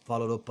email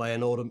followed up by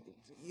an auto.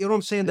 You know what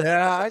I'm saying?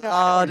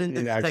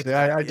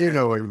 I do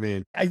know what you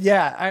mean.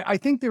 I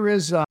think there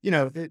is,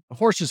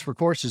 horses for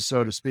courses,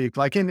 so to speak.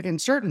 Like in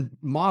certain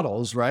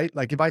models, right?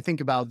 Like if I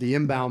think about the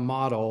inbound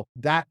model,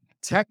 that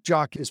tech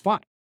jock is fine.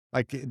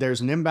 Like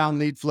there's an inbound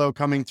lead flow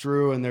coming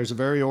through, and there's a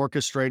very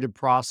orchestrated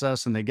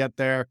process, and they get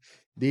there.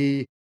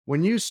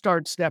 when you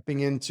start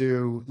stepping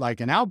into like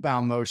an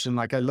outbound motion,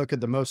 like I look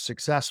at the most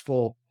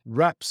successful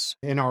reps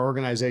in our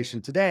organization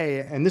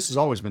today, and this has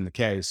always been the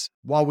case,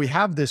 while we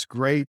have this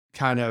great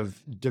kind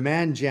of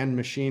demand gen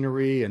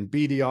machinery and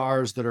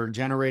BDRs that are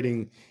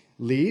generating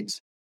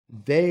leads,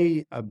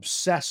 they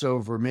obsess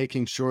over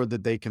making sure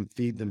that they can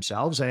feed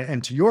themselves.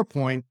 And to your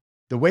point,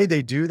 the way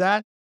they do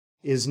that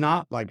is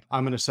not like,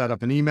 I'm going to set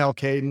up an email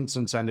cadence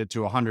and send it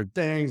to 100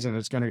 things. And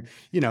it's going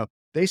to,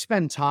 they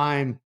spend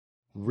time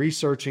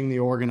researching the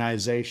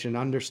organization,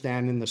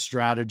 understanding the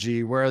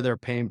strategy, where are their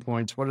pain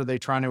points, what are they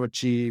trying to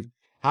achieve?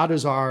 How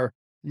does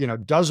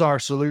does our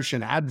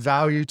solution add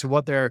value to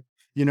what they're,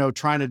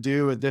 trying to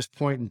do at this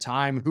point in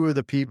time? Who are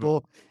the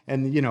people?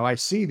 And, I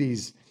see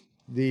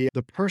the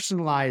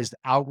personalized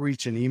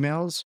outreach and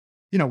emails,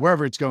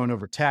 wherever it's going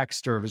over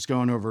text or if it's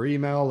going over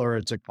email or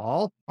it's a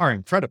call, are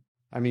incredible.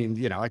 I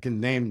mean, I can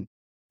name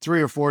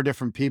 3 or 4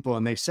 different people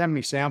and they send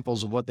me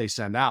samples of what they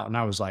send out. And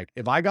I was like,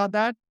 if I got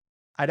that,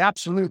 I'd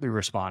absolutely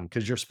respond,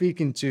 because you're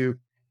speaking to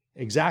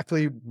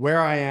exactly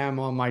where I am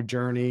on my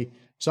journey,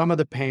 some of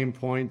the pain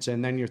points,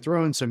 and then you're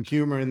throwing some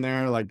humor in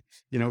there. Like,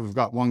 we've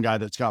got one guy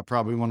that's got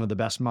probably one of the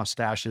best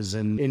mustaches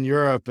in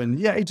Europe. And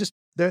yeah,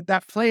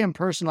 that play and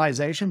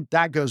personalization,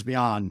 that goes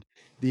beyond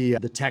the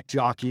tech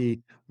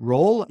jockey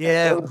role.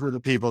 Yeah. For the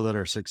people that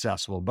are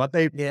successful, but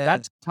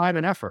that's time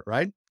and effort,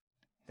 right?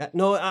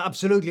 No,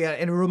 absolutely.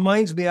 And it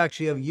reminds me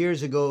actually of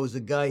years ago, it was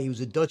a guy, he was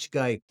a Dutch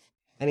guy,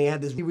 and he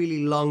had this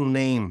really long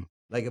name,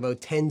 like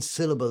about 10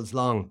 syllables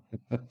long.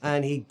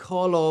 And he'd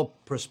call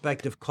up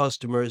prospective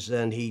customers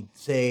and he'd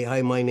say,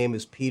 hi, my name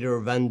is Peter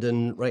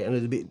Vanden, right? And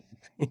it'd be,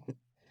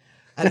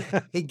 and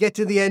he'd get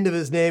to the end of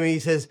his name and he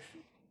says,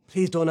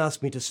 please don't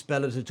ask me to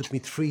spell it. It took me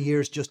 3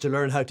 years just to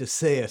learn how to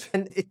say it.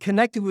 And it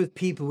connected with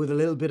people with a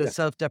little bit of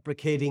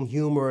self-deprecating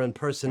humor and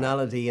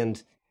personality.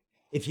 And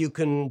if you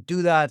can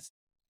do that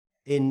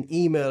in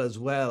email as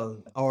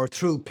well, or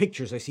through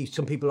pictures, I see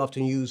some people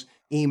often use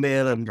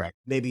email and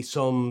maybe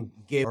some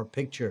GIF or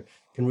picture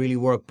can really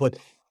work. But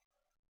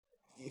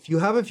if you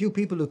have a few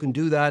people who can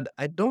do that,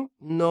 I don't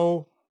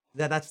know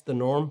that that's the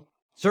norm,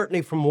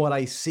 certainly from what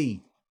I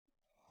see.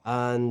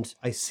 And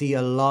I see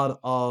a lot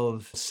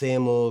of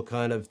same old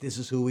kind of, this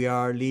is who we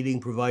are, leading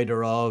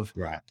provider of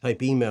type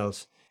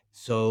emails.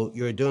 So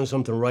you're doing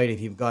something right if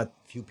you've got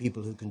a few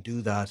people who can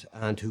do that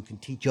and who can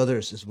teach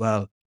others as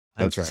well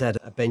and set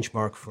a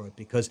benchmark for it.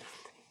 Because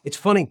it's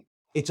funny,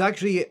 it's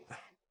actually,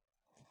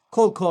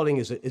 cold calling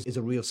is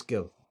a real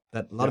skill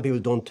that a lot of people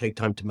don't take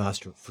time to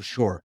master, for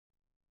sure.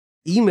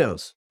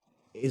 Emails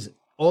is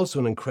also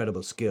an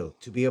incredible skill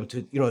to be able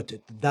to,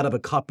 that of a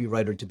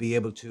copywriter, to be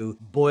able to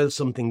boil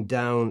something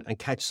down and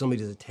catch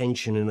somebody's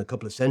attention in a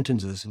couple of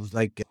sentences. It was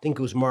like, I think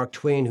it was Mark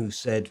Twain who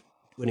said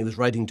when he was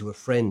writing to a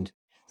friend,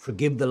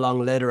 forgive the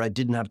long letter, I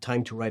didn't have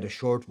time to write a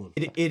short one.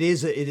 It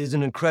is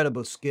an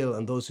incredible skill,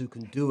 and those who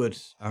can do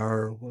it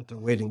are worth their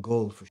weight in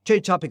gold.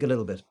 Change topic a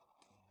little bit.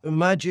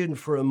 Imagine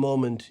for a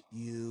moment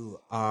you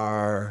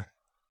are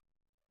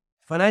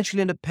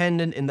financially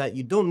independent in that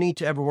you don't need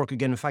to ever work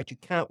again. In fact, you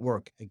can't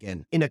work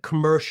again in a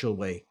commercial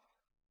way.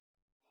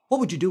 What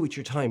would you do with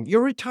your time?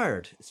 You're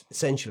retired,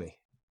 essentially.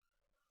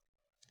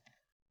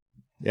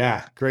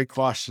 Yeah, great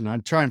question.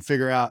 I'd try and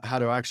figure out how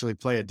to actually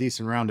play a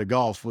decent round of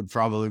golf would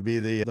probably be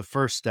the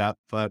first step.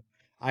 But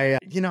I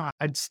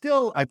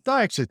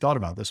actually thought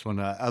about this one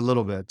a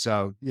little bit.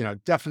 So,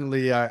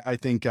 definitely I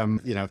think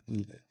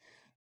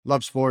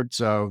love sports.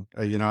 So,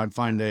 I'd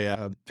find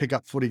a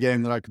pickup footy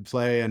game that I could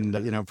play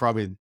and,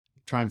 probably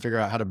try and figure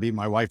out how to beat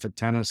my wife at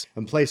tennis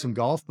and play some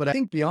golf. But I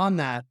think beyond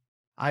that,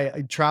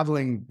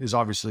 traveling has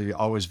obviously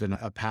always been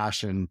a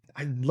passion.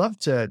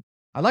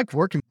 I like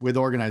working with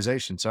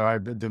organizations. So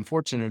I've been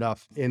fortunate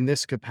enough in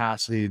this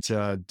capacity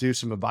to do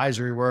some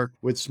advisory work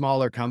with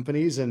smaller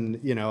companies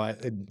and,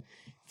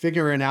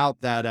 figuring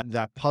out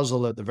that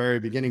puzzle at the very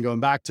beginning,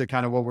 going back to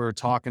kind of what we were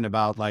talking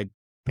about, like,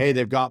 hey,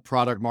 they've got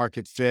product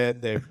market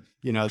fit. They've,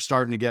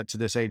 starting to get to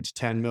this 8 to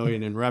 10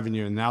 million in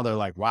revenue. And now they're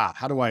like, wow,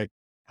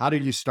 how do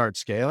you start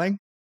scaling?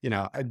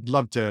 I'd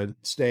love to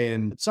stay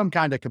in some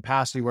kind of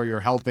capacity where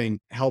you're helping,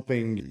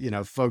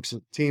 folks,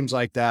 teams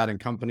like that and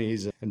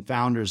companies and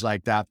founders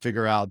like that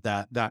figure out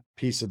that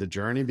piece of the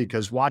journey,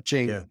 because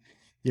watching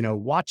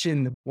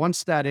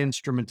once that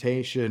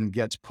instrumentation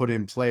gets put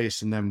in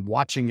place and then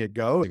watching it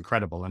go,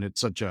 incredible. And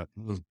it's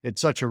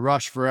such a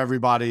rush for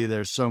everybody.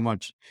 There's so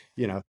much,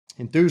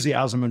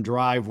 enthusiasm and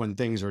drive when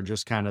things are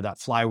just kind of that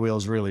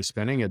flywheel's really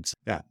spinning. It's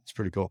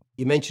pretty cool.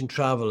 You mentioned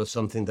travel as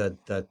something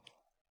that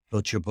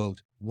floats your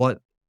boat.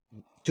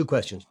 Two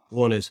questions.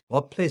 One is,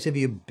 what place have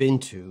you been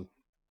to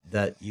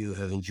that you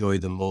have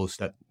enjoyed the most,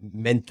 that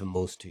meant the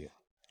most to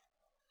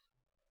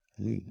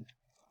you?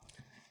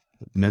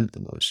 Meant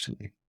the most to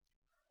me.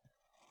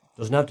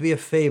 Doesn't have to be a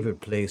favorite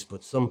place,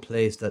 but some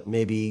place that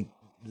maybe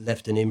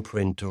left an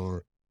imprint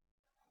or,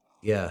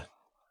 Yeah.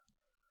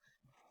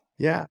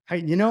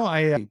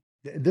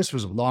 This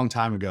was a long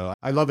time ago.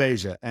 I love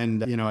Asia.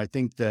 And, I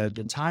think that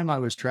the time I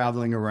was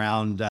traveling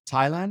around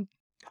Thailand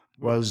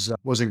was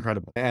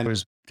incredible. And it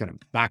was kind of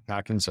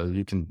backpacking, so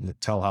you can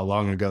tell how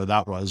long ago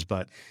that was.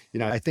 But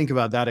I think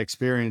about that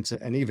experience,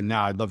 and even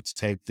now, I'd love to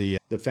take the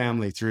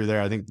family through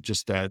there. I think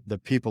just that the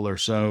people are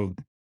so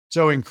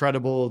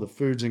incredible. The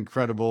food's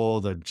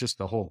incredible. Just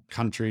the whole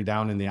country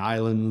down in the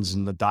islands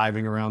and the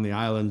diving around the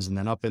islands, and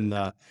then up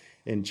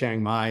in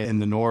Chiang Mai in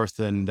the north.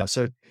 And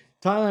so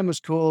Thailand was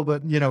cool,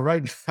 but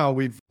right now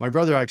my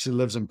brother actually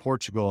lives in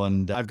Portugal,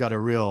 and I've got a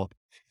real,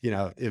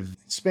 if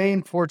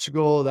Spain,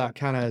 Portugal, that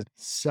kind of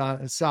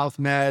South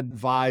Med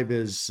vibe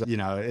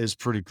is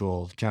pretty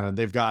cool. Kind of,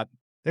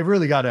 they've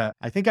really got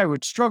I think I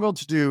would struggle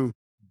to do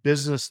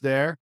business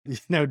there,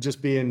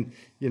 just being,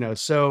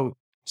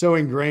 so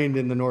ingrained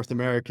in the North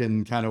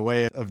American kind of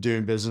way of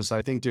doing business.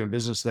 I think doing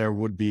business there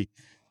would be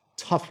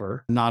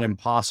tougher, not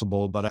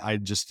impossible, but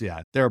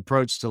their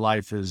approach to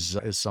life is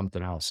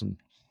something else. And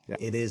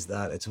It is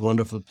that. It's a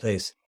wonderful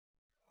place.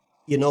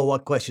 You know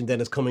what question then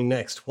is coming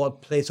next?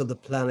 What place of the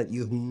planet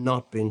you've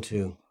not been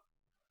to?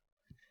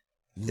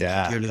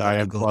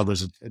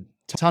 There's a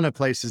ton of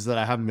places that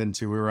I haven't been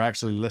to. We were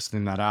actually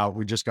listing that out.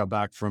 We just got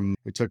back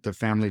we took the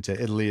family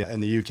to Italy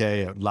and the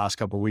UK last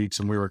couple of weeks,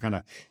 and we were kind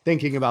of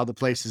thinking about the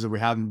places that we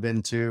haven't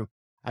been to.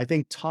 I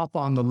think top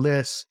on the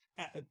list,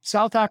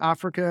 South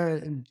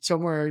Africa,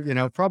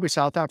 somewhere, probably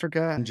South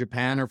Africa and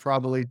Japan are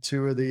probably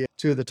two of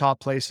the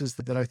top places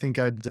that I think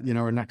are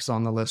next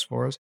on the list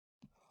for us.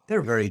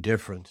 They're very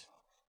different.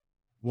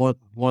 What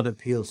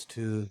appeals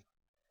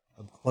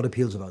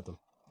about them?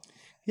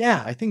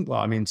 Yeah, I think,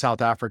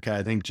 South Africa,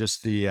 I think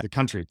just the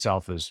country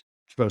itself is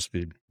supposed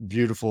to be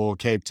beautiful.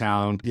 Cape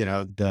Town,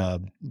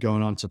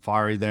 going on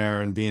safari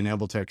there and being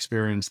able to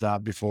experience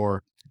that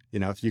before,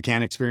 if you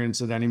can't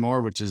experience it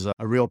anymore, which is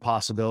a real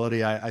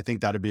possibility. I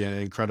think that'd be an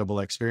incredible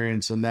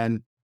experience. And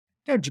then,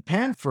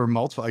 Japan for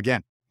multiple,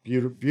 again,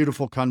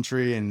 beautiful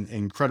country and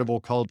incredible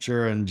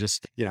culture. And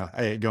just,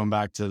 going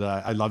back to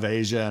I love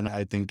Asia, and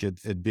I think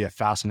it'd be a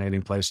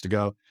fascinating place to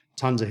go.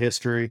 Tons of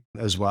history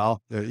as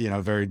well,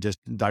 very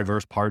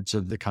diverse parts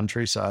of the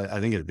country. So I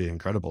think it'd be an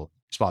incredible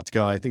spot to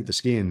go. I think the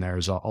skiing there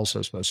is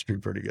also supposed to be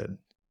pretty good.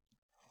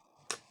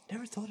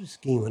 Never thought of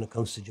skiing when it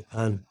comes to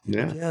Japan.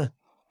 Yeah.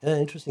 Yeah,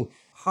 interesting.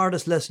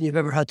 Hardest lesson you've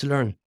ever had to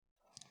learn?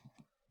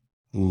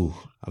 Ooh,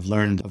 I've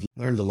learned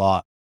a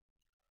lot.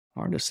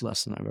 Hardest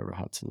lesson I've ever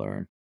had to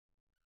learn.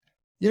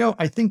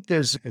 I think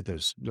there's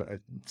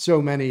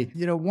so many,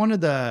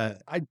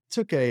 I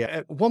took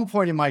at one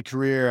point in my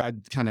career,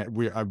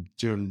 I'm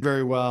doing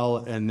very well.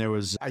 And there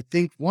was, I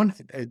think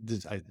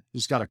I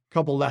just got a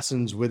couple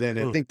lessons within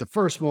it. I think the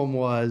first one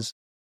was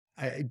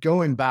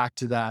going back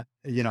to that,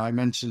 I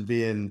mentioned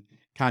being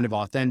kind of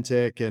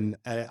authentic, and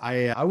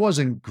I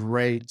wasn't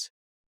great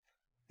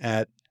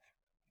at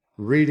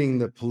reading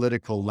the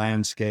political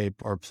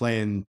landscape or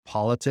playing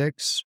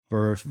politics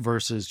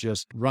versus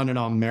just running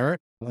on merit.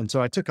 And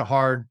so I took a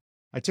hard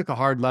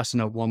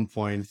lesson at one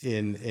point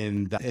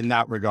in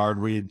that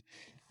regard. We'd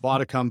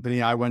bought a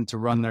company. I went to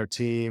run their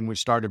team. We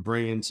started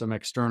bringing some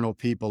external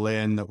people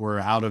in that were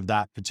out of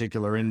that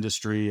particular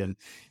industry. And,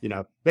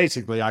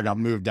 basically I got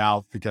moved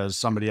out because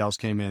somebody else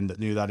came in that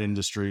knew that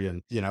industry.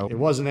 And, it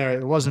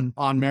wasn't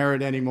on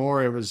merit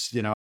anymore. It was,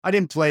 I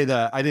didn't play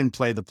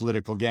the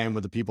political game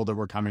with the people that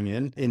were coming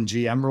in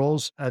GM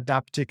roles at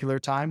that particular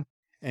time,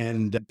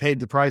 and paid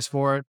the price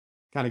for it.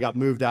 Kind of got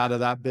moved out of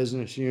that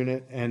business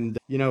unit. And,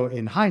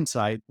 in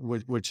hindsight,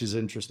 which is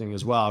interesting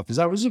as well, because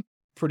that was a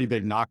pretty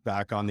big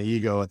knockback on the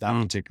ego at that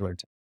particular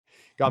time.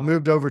 Got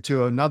moved over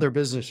to another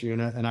business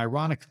unit. And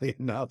ironically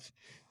enough,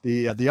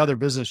 the other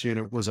business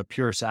unit was a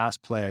pure SaaS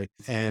play.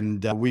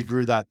 And we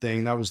grew that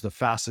thing. That was the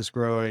fastest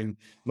growing,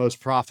 most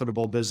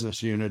profitable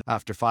business unit.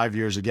 After 5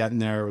 years of getting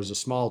there, it was a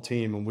small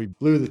team, and we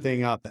blew the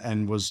thing up,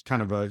 and was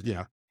kind of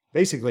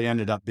basically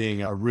ended up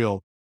being a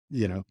real,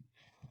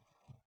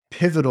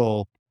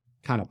 pivotal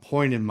kind of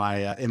point in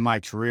my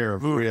career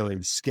of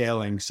really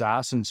scaling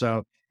SaaS. And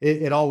so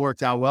it all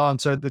worked out well.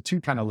 And so the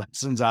two kind of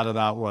lessons out of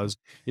that was,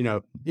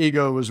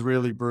 ego was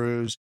really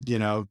bruised,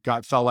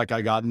 felt like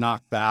I got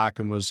knocked back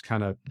and was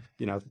kind of,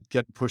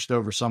 getting pushed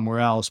over somewhere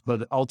else.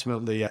 But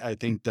ultimately, I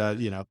think that,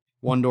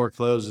 one door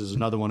closes,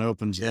 another one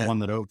opens. The one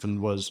that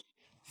opened was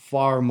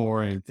far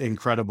more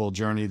incredible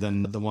journey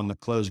than the one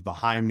that closed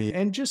behind me.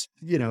 And just,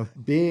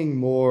 being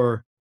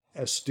more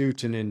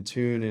astute and in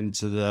tune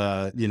into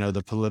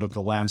the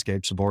political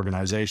landscapes of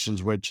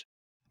organizations, which,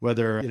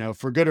 whether,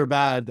 for good or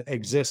bad,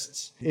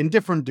 exists in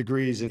different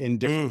degrees in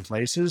different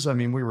places. I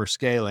mean, we were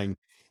scaling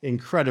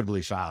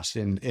incredibly fast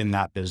in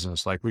that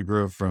business. Like, we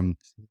grew from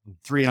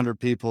 300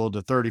 people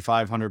to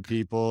 3,500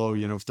 people,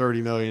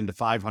 30 million to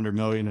 500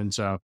 million. And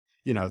so,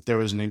 there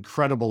was an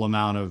incredible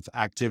amount of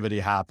activity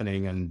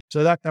happening. And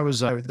so that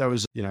was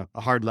a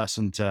hard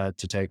lesson to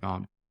take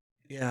on.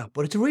 Yeah.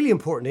 But it's a really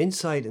important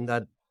insight in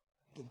that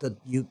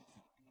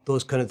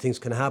those kind of things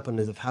can happen,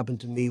 as have happened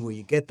to me, where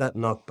you get that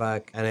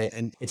knockback,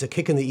 and it's a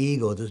kick in the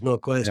ego. There's no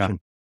question.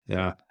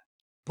 Yeah.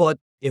 But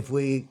if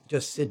we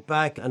just sit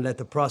back and let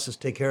the process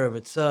take care of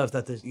itself,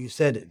 you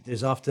said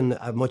there's often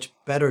a much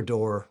better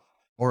door,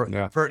 or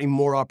certainly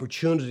more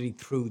opportunity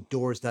through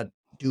doors that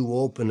do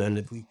open, and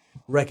if we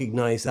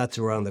recognize that's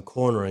around the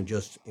corner and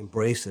just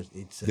embrace it,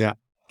 it's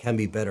can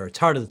be better. It's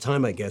hard at the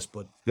time, I guess,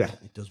 but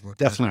it does work.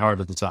 Definitely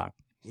hard at the time.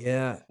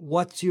 Yeah.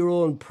 What's your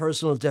own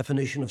personal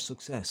definition of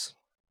success?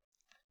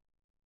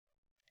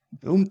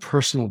 My own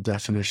personal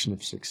definition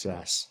of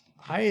success.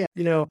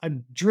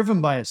 I'm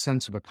driven by a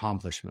sense of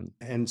accomplishment.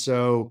 And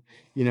so,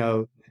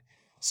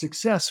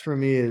 success for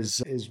me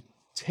is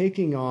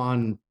taking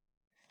on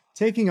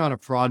a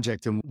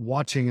project and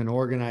watching an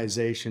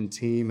organization,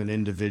 team, and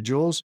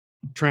individuals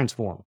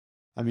transform.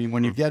 I mean,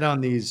 when you get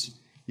on these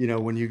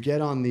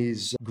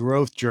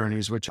growth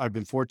journeys, which I've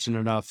been fortunate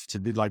enough to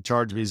be like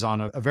ChargeBee's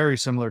on a very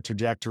similar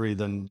trajectory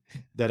than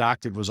that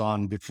Active was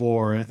on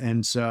before.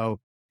 And so,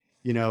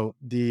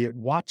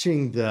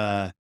 watching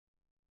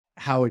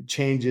how it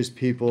changes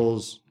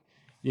people's,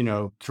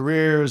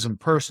 careers and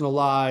personal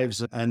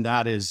lives. And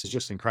that is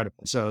just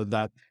incredible. So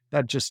that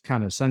just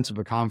kind of sense of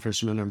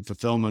accomplishment and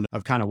fulfillment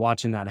of kind of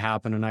watching that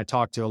happen. And I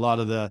talked to a lot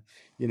of the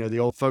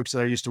old folks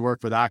that I used to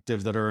work with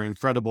Active that are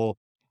incredible,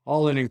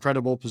 all in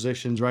incredible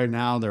positions right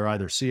now. They're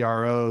either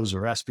CROs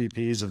or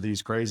SVPs of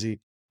these crazy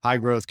high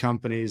growth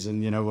companies.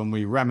 And, when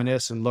we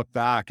reminisce and look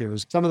back, it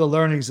was some of the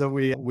learnings that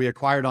we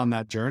acquired on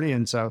that journey.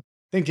 And so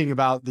thinking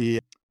about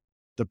the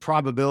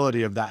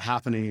probability of that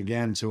happening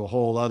again to a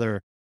whole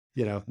other,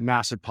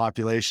 massive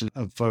population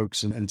of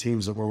folks and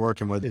teams that we're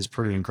working with is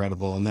pretty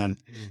incredible. And then,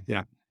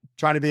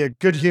 trying to be a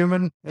good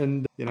human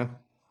and,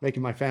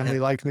 making my family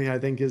like me, I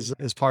think is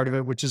part of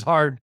it, which is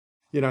hard.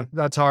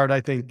 That's hard. I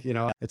think,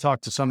 I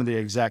talked to some of the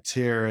execs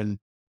here and,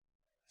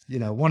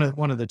 one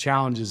of the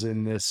challenges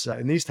in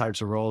these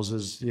types of roles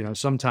is,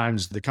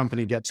 sometimes the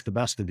company gets the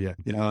best of you,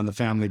 and the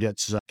family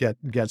gets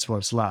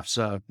what's left.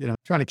 So,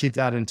 trying to keep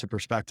that into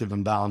perspective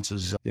and balance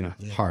is,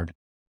 hard.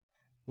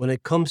 When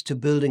it comes to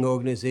building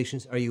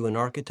organizations, are you an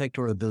architect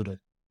or a builder?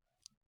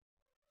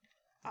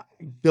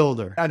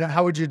 Builder. And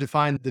how would you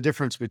define the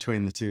difference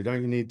between the two?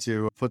 Don't you need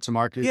to put some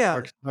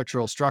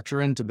architectural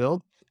structure in to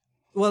build?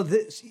 Well,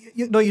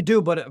 you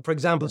do. But for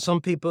example,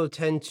 some people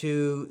tend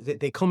to,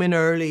 they come in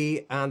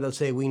early and they'll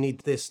say, we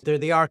need this. They're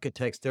the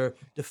architects. They're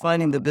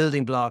defining the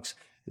building blocks.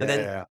 And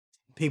then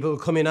people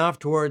come in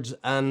afterwards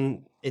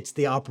and it's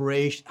the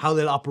operation, how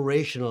they'll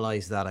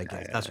operationalize that, I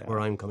guess. That's where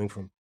I'm coming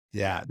from.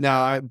 Yeah, no,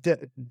 I'm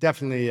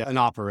definitely an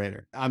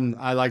operator.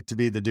 I like to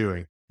be the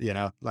doing,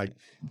 like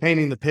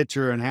painting the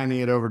picture and handing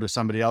it over to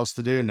somebody else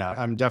to do. No,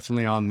 I'm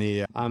definitely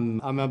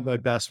I'm at my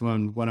best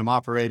when I'm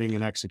operating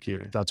and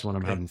executing. That's when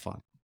I'm having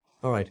fun.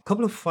 All right. A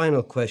couple of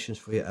final questions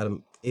for you,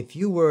 Adam. If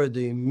you were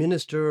the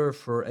Minister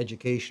for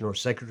Education or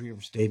Secretary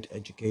of State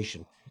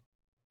Education,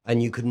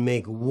 and you could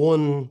make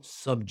one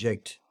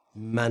subject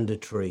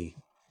mandatory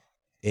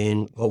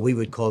in what we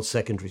would call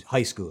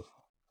high school,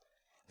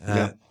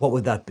 what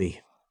would that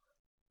be?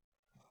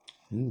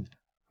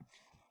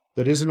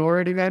 That isn't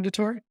already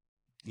mandatory?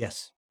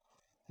 Yes.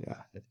 Yeah.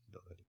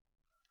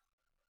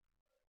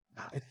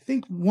 I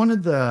think one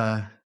of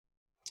the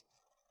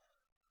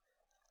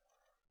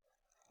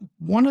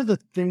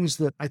things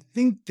that I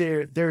think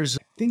there's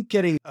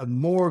getting a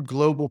more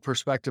global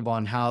perspective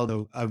on how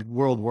the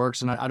world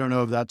works. And I don't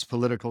know if that's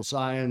political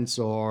science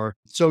or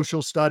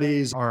social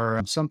studies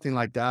or something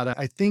like that.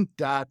 I think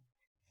that,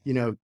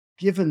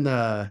 given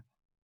the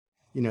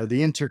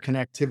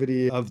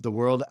interconnectivity of the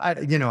world,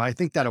 I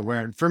think that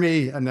awareness for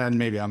me, and then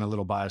maybe I'm a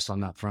little biased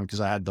on that front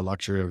because I had the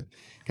luxury of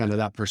kind of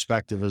that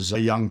perspective as a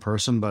young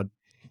person, but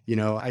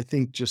I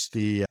think just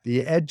the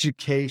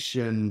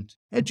education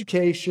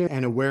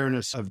and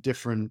awareness of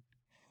different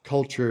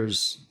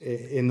cultures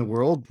in the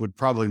world would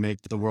probably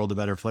make the world a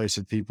better place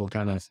if people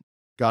kind of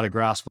got a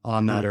grasp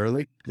on that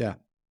early. Yeah.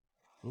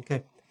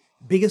 Okay.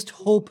 Biggest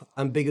hope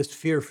and biggest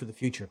fear for the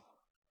future?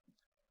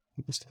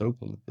 Biggest hope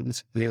and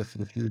biggest fear for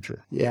the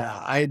future.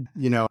 Yeah.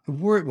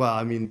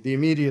 The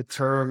immediate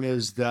term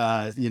is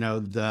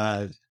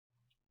the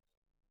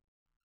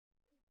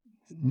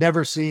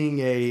never seeing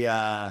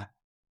a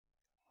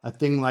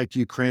thing like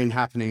Ukraine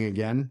happening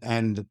again,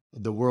 and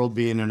the world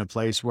being in a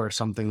place where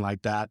something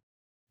like that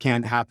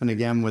can't happen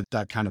again with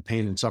that kind of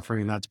pain and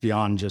suffering. And that's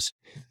beyond just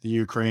the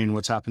Ukraine,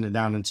 what's happening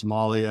down in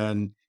Somalia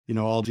and,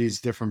 all these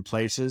different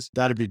places.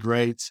 That'd be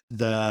great.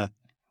 The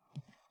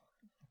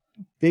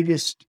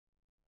biggest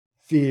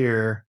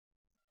fear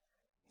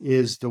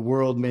is the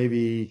world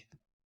maybe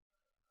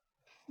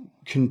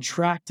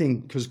contracting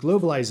because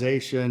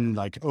globalization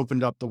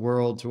opened up the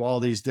world to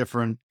all these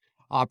different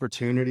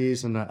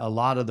opportunities, and a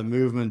lot of the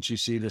movements you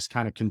see this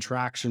kind of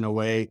contraction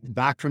away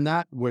back from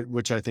that,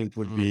 which I think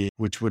would be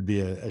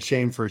a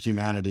shame for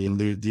humanity. And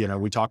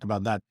we talk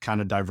about that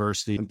kind of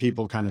diversity and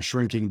people kind of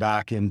shrinking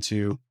back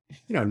into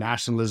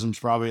nationalism's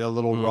probably a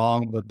little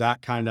wrong, but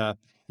that kind of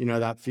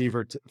that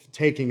fever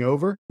taking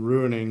over,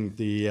 ruining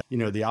the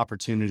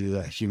opportunity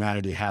that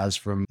humanity has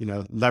from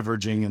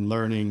leveraging and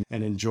learning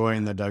and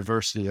enjoying the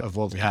diversity of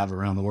what we have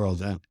around the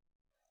world. Yeah.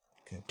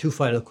 Okay. 2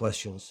 final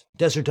questions.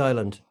 Desert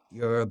island.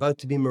 You're about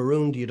to be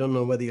marooned. You don't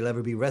know whether you'll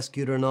ever be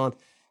rescued or not.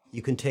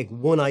 You can take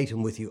one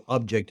item with you,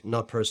 object,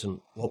 not person.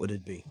 What would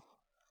it be?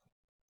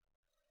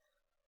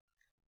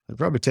 I'd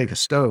probably take a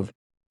stove.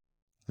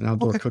 and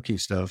outdoor Okay. cooking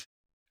stuff.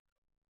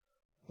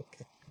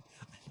 Okay.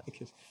 I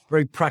like it.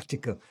 Very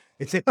practical.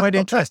 It's quite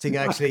interesting,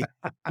 actually.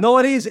 No,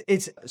 it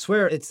is. I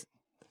swear,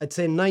 I'd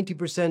say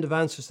 90% of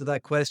answers to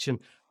that question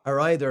are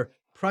either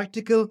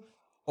practical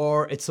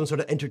or it's some sort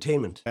of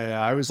entertainment.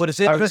 Yeah, But it's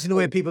interesting the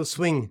way people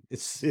swing.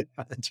 It's Yeah,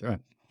 that's right.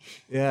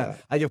 yeah.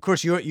 And of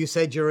course, you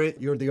said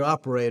you're the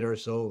operator,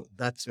 so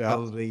that's Yeah.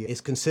 probably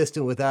is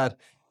consistent with that.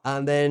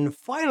 And then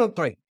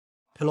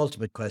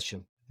penultimate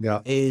question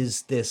Yeah.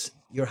 is this: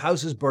 your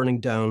house is burning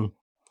down,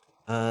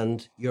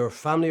 and your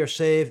family are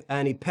safe,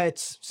 any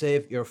pets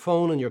safe, your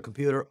phone and your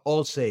computer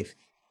all safe,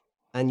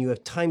 and you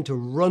have time to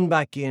run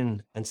back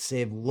in and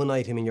save one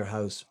item in your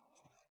house.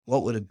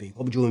 What would it be?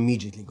 What would you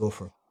immediately go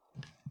for?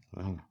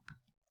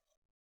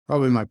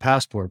 Probably my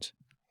passports.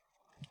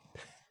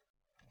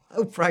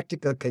 How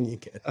practical can you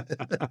get?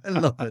 I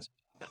love it.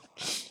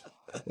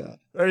 Yeah.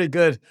 Very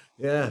good.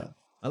 Yeah.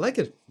 I like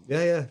it.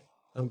 Yeah.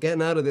 I'm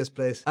getting out of this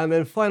place. And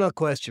then final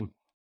question.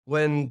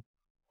 When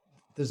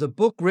there's a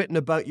book written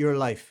about your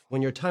life,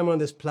 when your time on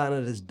this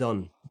planet is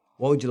done,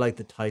 what would you like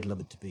the title of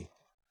it to be?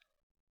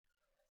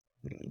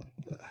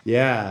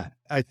 Yeah.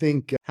 I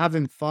think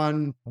having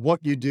fun, what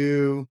you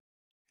do,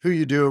 who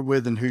you do it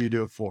with, and who you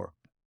do it for.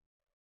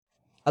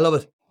 I love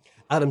it.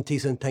 Adam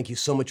Thiessen, thank you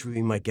so much for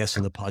being my guest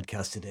on the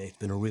podcast today. It's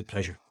been a real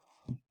pleasure.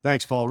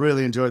 Thanks, Paul.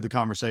 Really enjoyed the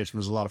conversation. It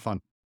was a lot of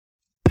fun.